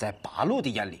在八路的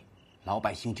眼里，老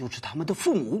百姓就是他们的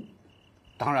父母。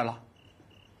当然了，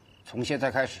从现在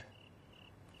开始，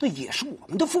那也是我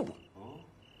们的父母。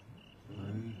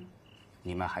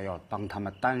你们还要帮他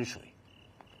们担水、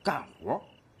干活，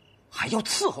还要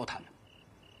伺候他们。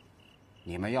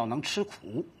你们要能吃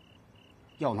苦，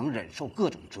要能忍受各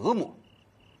种折磨，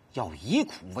要以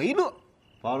苦为乐。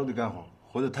八路的干活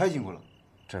活得太辛苦了，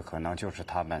这可能就是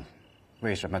他们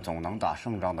为什么总能打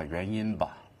胜仗的原因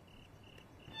吧。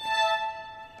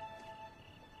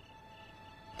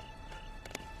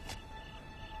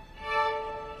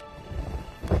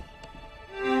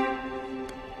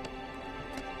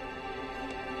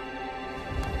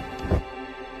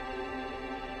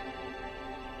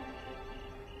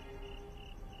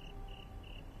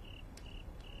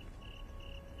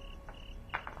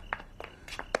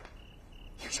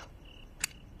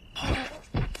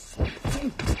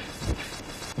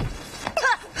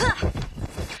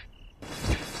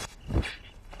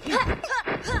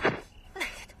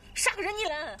杀个人你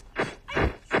人！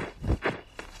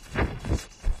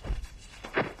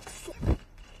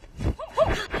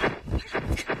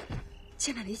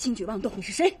千万别轻举妄动！你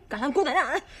是谁？敢来攻打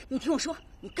俺？你听我说，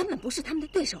你根本不是他们的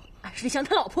对手。俺是李湘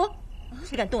他老婆，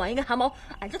谁敢动俺一根汗毛，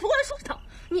俺就脱过来收拾他。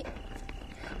你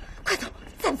快走，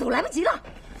再不走来不及了！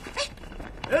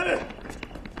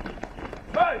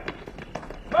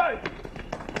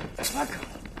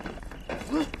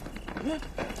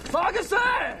杀个谁？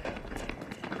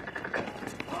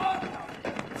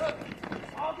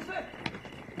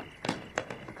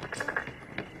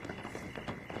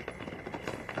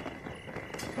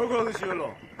报告是学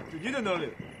了，就你在哪里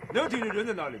，2天就人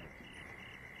在哪里。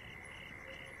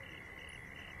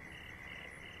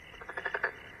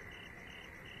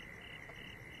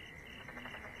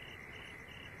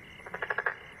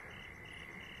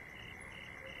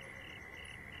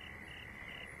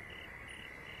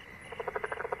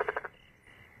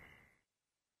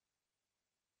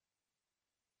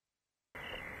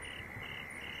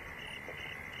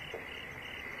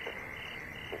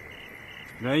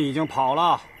人已经跑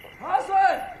了。阿水，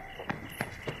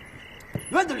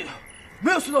院子里头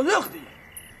没有收到任何的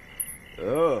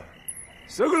烟。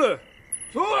谁过来？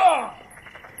走了。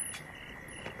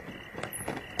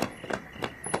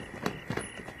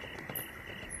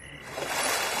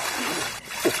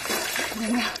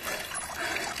娘娘，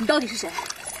你到底是谁？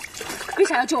为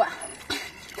啥要救俺？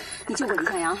你救过李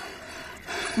向阳，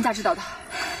你咋知道的？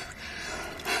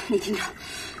你听着，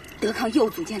德康又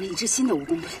组建了一支新的武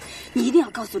工队，你一定要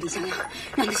告诉李向阳，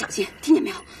让他小心，听见没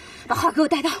有？把话给我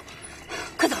带到，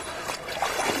快走！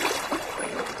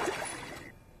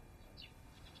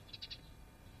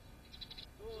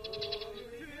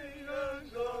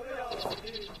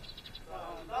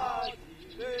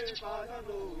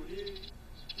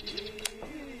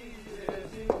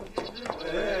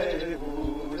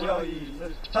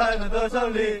才能得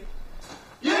胜利。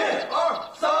1、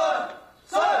2、3、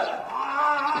4！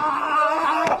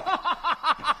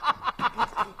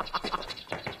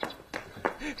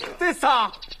队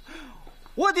长，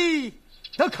我的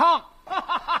德康！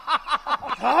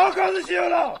太看得起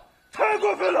了，太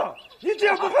过分了！你这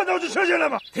样不怕导致车险了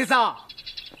吗？队长，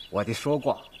我的说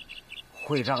过，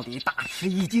会让你大吃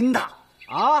一惊的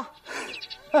啊！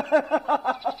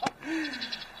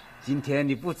今天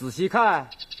你不仔细看，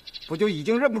不就已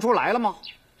经认不出来了吗？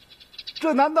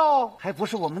这难道还不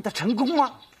是我们的成功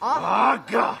吗？阿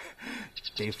哥，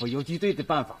对付游击队的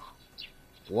办法，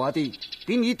我的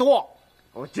比你多。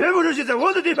我绝不允许在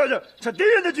我的地盘上插敌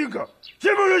人的军口，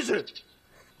绝不允许！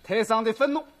太上的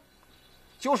愤怒，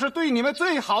就是对你们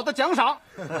最好的奖赏。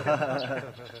可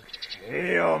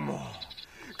要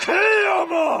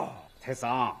么！太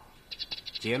上，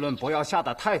结论不要下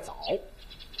得太早。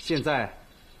现在，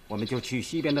我们就去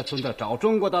西边的村子找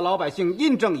中国的老百姓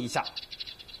印证一下。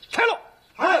开路！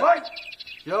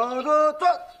下个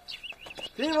站，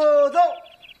听我走。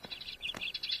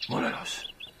莫来老师，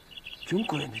中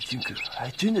国人的军歌还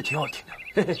真的挺好听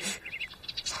的。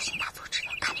小心大佐知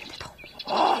道，看你的头。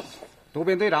啊！渡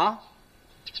边队长。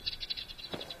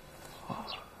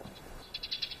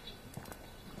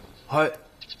嗨，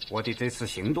我的这次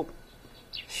行动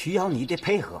需要你的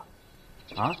配合，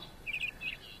啊？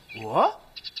我？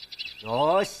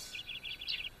よし。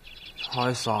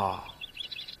太傻。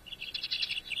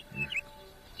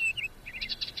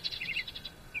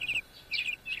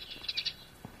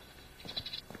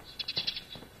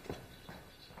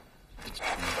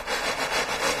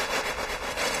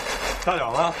大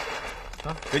脚呢？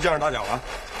啊，没见着大脚啊？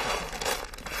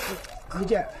没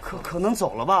见，可能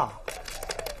走了吧？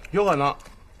有可能，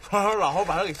老侯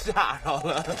把他给吓着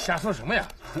了。瞎说什么呀？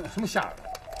什么吓着？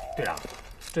队长，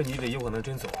这女的有可能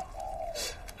真走了。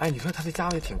哎，你说他这家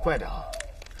伙也挺怪的啊！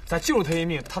咱救了他一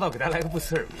命，他倒给咱来个不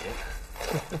辞而别。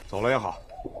走了也好。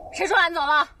谁说俺走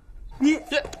了？你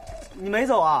没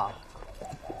走啊？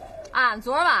俺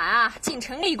昨晚啊进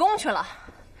城立功去了。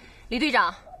李队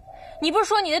长，你不是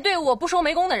说你的队伍不收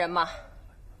没功的人吗？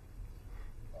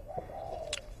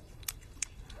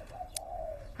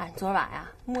俺昨晚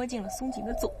啊摸进了松井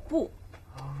的总部。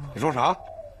你说啥？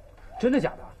真的假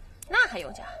的？那还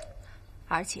有假？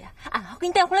而且俺还给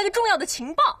你带回来个重要的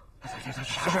情报。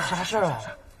啥事啊？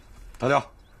大脚，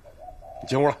你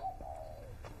进屋了。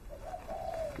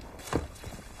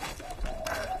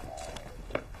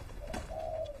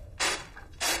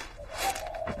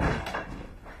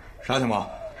啥情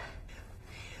报？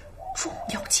重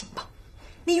要情报，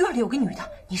那院里有个女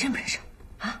的，你认不认识？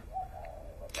啊？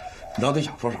你到底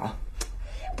想说啥？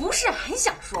不是俺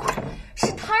想说，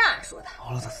是他让俺说的。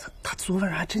好了，他昨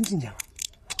晚还真进去了。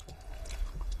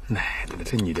奶奶的，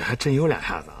这女的还真有两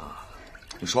下子啊！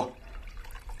你说。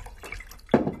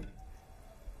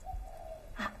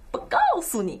俺不告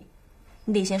诉你，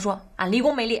你得先说俺立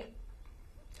功没立。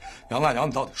杨大脚，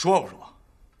你到底说不说？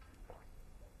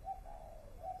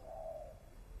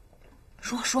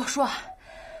说，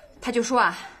他就说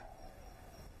啊，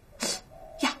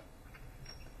呀，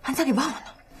俺咋给忘了呢？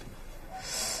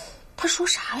他说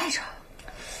啥来着？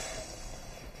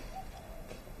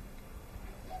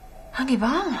俺给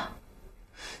忘了。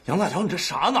杨大脚，你这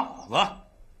傻脑子！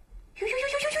呦！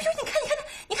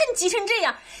你看你急成这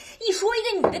样，一说一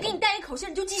个女的给你带一口信，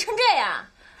你就急成这样。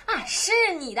俺是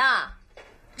你的，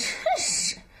真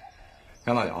是。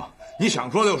杨大脚，你想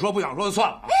说就说，不想说就算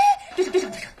了。哎，队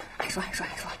长，俺说，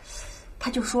他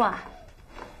就说啊，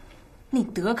那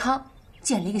德康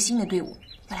建了一个新的队伍，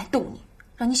要来逗你，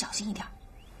让你小心一点。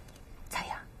咋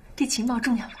样？这情报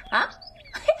重要吧？啊？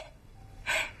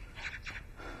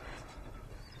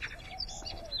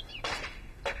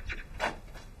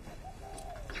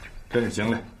这是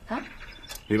行李啊，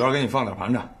里边给你放点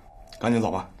盘缠，赶紧走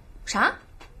吧。啥？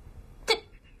这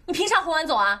你凭啥轰俺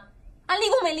走啊？俺立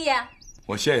功没立？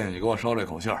我谢谢你给我捎这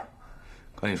口信儿，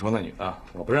可你说那女的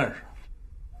我不认识。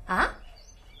啊？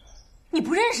你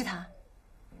不认识她？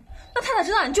那她咋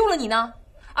知道俺救了你呢？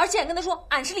而且俺跟她说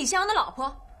俺是李向阳的老婆。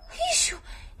哎呦，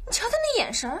你瞧她那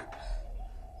眼神儿。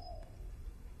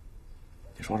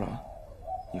你说啥？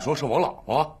你说是我老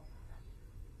婆？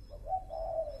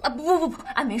啊不，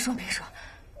俺没说。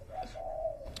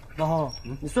老侯，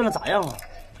你算的咋样啊？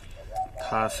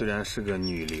她虽然是个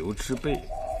女流之辈，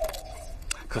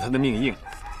可他的命硬，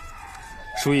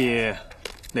属于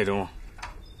那种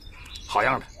好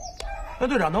样的。那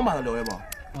队长能把他留下吗？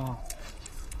啊，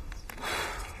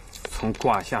从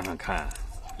卦象上看，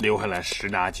留下来十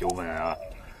拿九稳啊。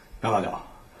杨大脚，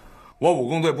我武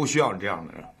工队不需要你这样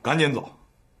的人，赶紧走。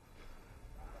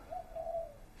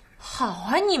好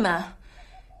啊，你们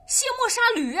卸磨杀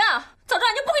驴啊！早知道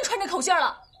俺就不给你传这口信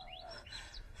了。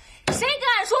谁跟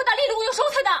俺说大力路有收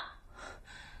他的？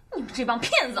你们这帮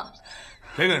骗子！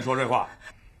谁跟你说这话？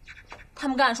他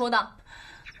们跟俺说的。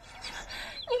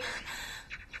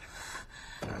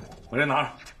把这拿着，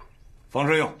防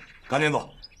身用，赶紧走。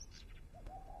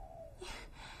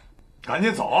赶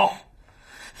紧走！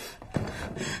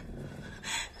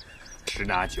十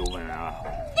拿九稳啊！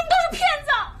你们都是骗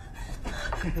子！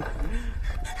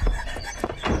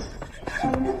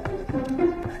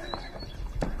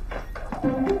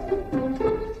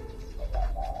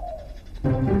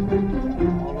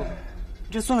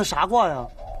这算的啥卦呀？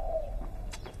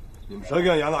你们谁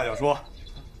跟杨大姐说，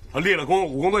他立了功，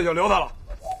武工队就留他了？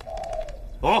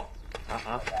走！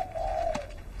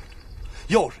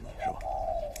又是你是吧？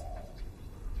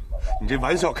你这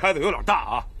玩笑开的有点大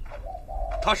啊！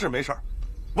他是没事，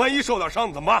万一受点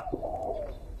伤怎么办？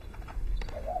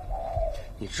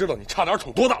你知道你差点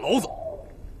捅多大娄子？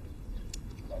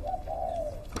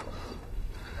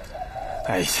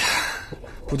哎呀，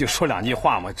不就说两句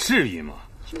话吗？至于吗？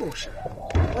就是，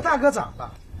我大哥长了，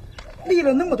立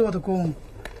了那么多的功，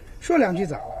说两句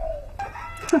咋了？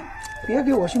哼，别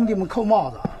给我兄弟们扣帽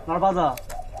子。二八子，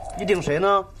你顶谁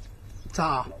呢？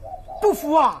咋，不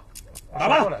服啊？打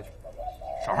吧，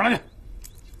少说两句。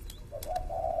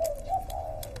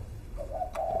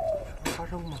发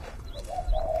生吗？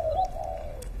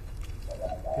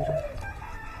别这。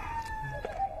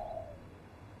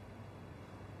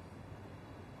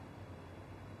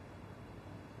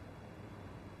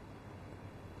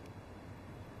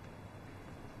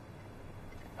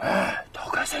哎，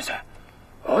头干先生，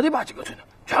我得把这个村子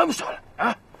全部烧了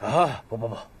啊！啊，不，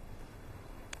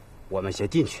我们先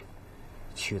进去，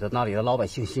取得那里的老百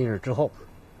姓信任之后，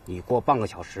你过半个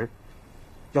小时，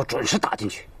要准时打进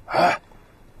去。哎，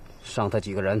伤他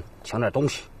几个人，抢点东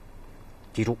西。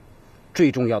记住，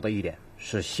最重要的一点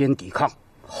是先抵抗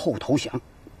后投降，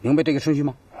明白这个顺序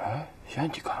吗？哎，先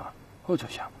抵抗后投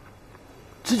降，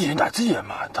自己人打自己人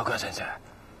嘛，头干先生。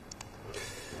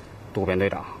渡边队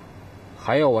长，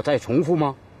还要我再重复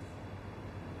吗？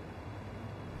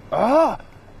啊，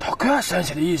头干先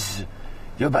生的意思，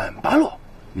要办八路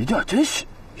一定要真实，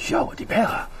需要我的配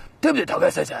合，对不对，头干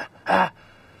先生？啊，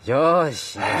哟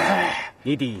西，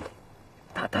你的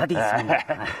大大的心，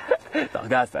头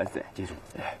干先生，记住，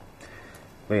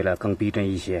为了更逼真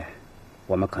一些，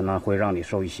我们可能会让你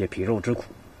受一些皮肉之苦。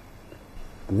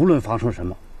无论发生什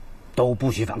么，都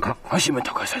不许反抗。我西门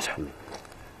头干先生。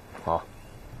好，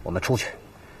我们出去。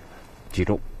记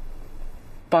住，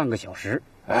半个小时。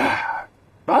哎，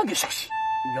半个小时。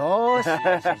哟西，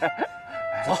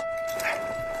走。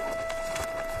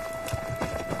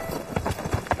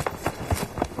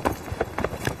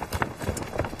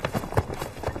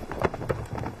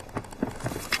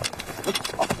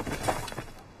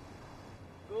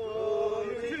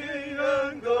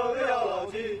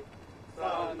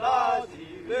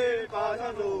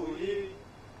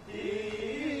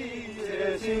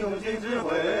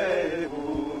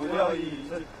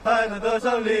才能得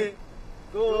胜利。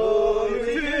各有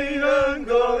群人，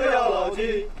各位要牢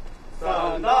记，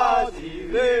三大纪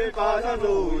律，八项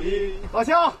注意。老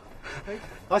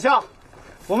乡，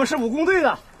我们是武工队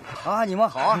的啊，你们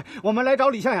好啊！我们来找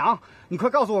李向阳，你快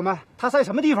告诉我们他在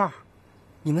什么地方？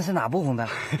你们是哪部分的？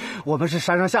我们是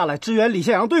山上下来支援李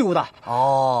向阳队伍的。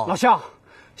哦，老乡，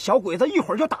小鬼子一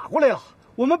会儿就打过来了，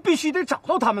我们必须得找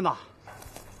到他们呐。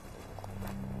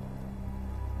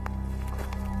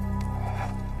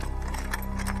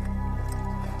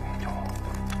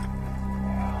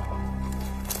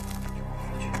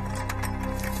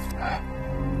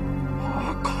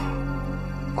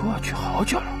过去好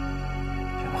久了，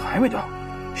怎么还没到？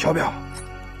小表，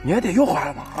你也得又坏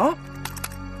了吗？啊？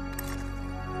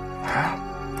啊！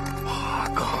我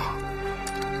靠！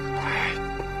哎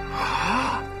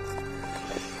啊！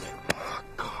我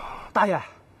靠！大爷，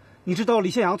你知道李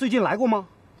向阳最近来过吗？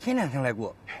前2天来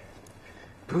过。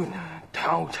不能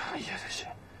耽误他也是。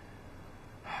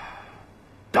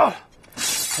到了，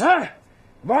哎，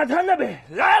瓦滩那边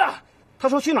来了。他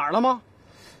说去哪儿了吗？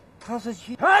他是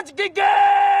去啊，这个。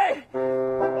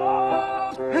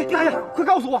哎，大爷，快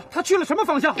告诉我，他去了什么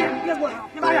方向？别过来！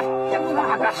大爷，别过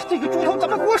来！这个猪头怎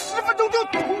么过10分钟就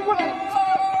冲过来了？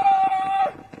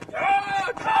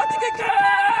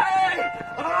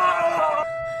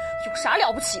有啥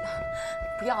了不起的？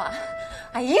不要啊！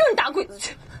俺一个人打鬼子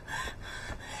去。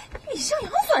李向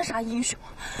阳算啥英雄？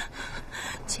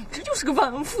简直就是个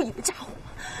忘恩负义的家伙！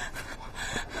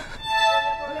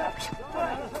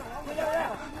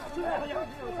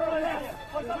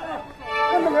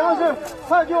那么粮食，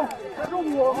太君，这是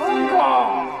我们的。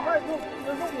太君，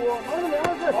这是我们的粮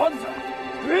食。王子，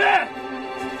别！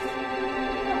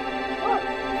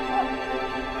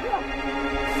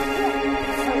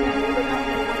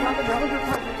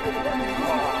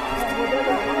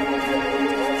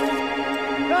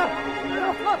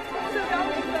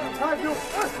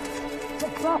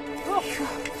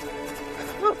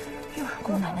又让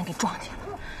姑奶奶给撞见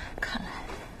了，看来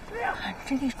俺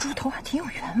这个猪头还挺有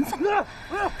缘分的。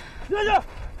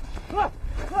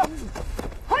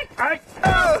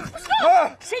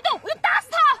谁动我就打死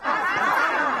他！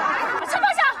把枪放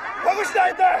下！放下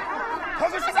一代，放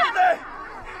下一代！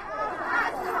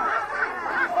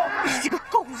你这个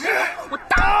狗日的，我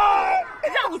打你！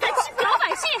让你再欺负老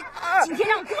百姓，今天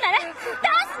让姑奶奶打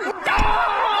死你！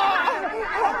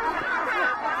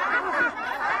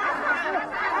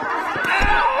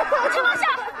把枪放下！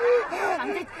咱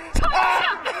们再吵一架！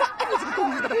你这个狗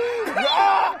日的！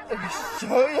小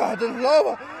雅的老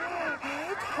婆，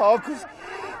他可是。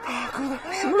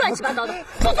什么乱七八糟的！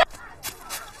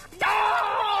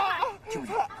舅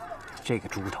舅，这个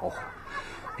猪头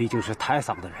毕竟是太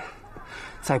丧的人，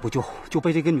再不就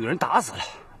被这个女人打死了。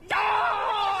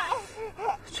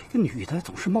这个女的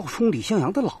总是冒充李向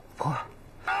阳的老婆。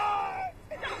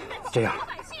这样，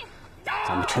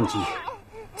咱们趁机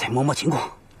再摸摸情况。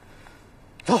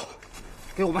走，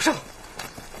给我们上！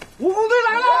武工队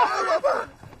来了！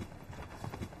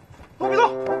都别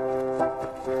动！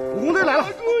武工队来了！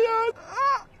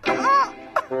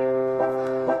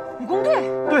武工队？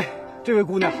对，这位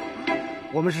姑娘，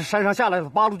我们是山上下来的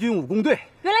八路军武工队。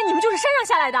原来你们就是山上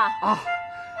下来的啊！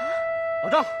老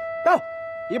张，到，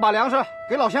你把粮食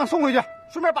给老乡送回去，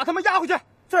顺便把他们押回去。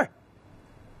是。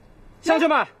乡亲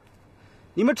们，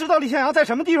你们知道李向阳在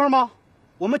什么地方吗？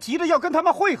我们急着要跟他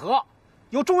们会合，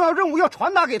有重要任务要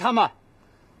传达给他们。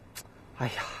哎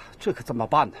呀，这可怎么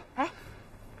办呢？哎，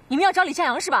你们要找李向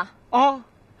阳是吧？啊，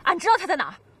俺知道他在哪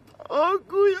儿。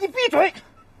姑娘，你闭嘴！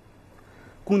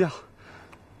姑娘，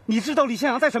你知道李向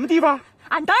阳在什么地方？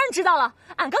俺当然知道了，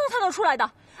俺刚从他那出来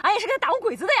的，俺也是跟他打过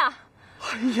鬼子的呀。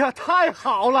哎呀，太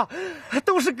好了，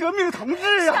都是革命同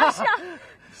志啊！是啊，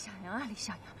李向阳啊，李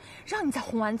向阳，让你再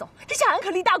哄俺走，这下俺可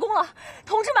立大功了。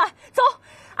同志们，走，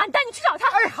俺带你去找他。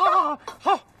哎，好，走，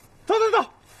跟我走。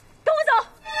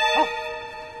好，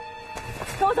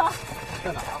跟我走。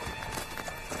在哪儿啊？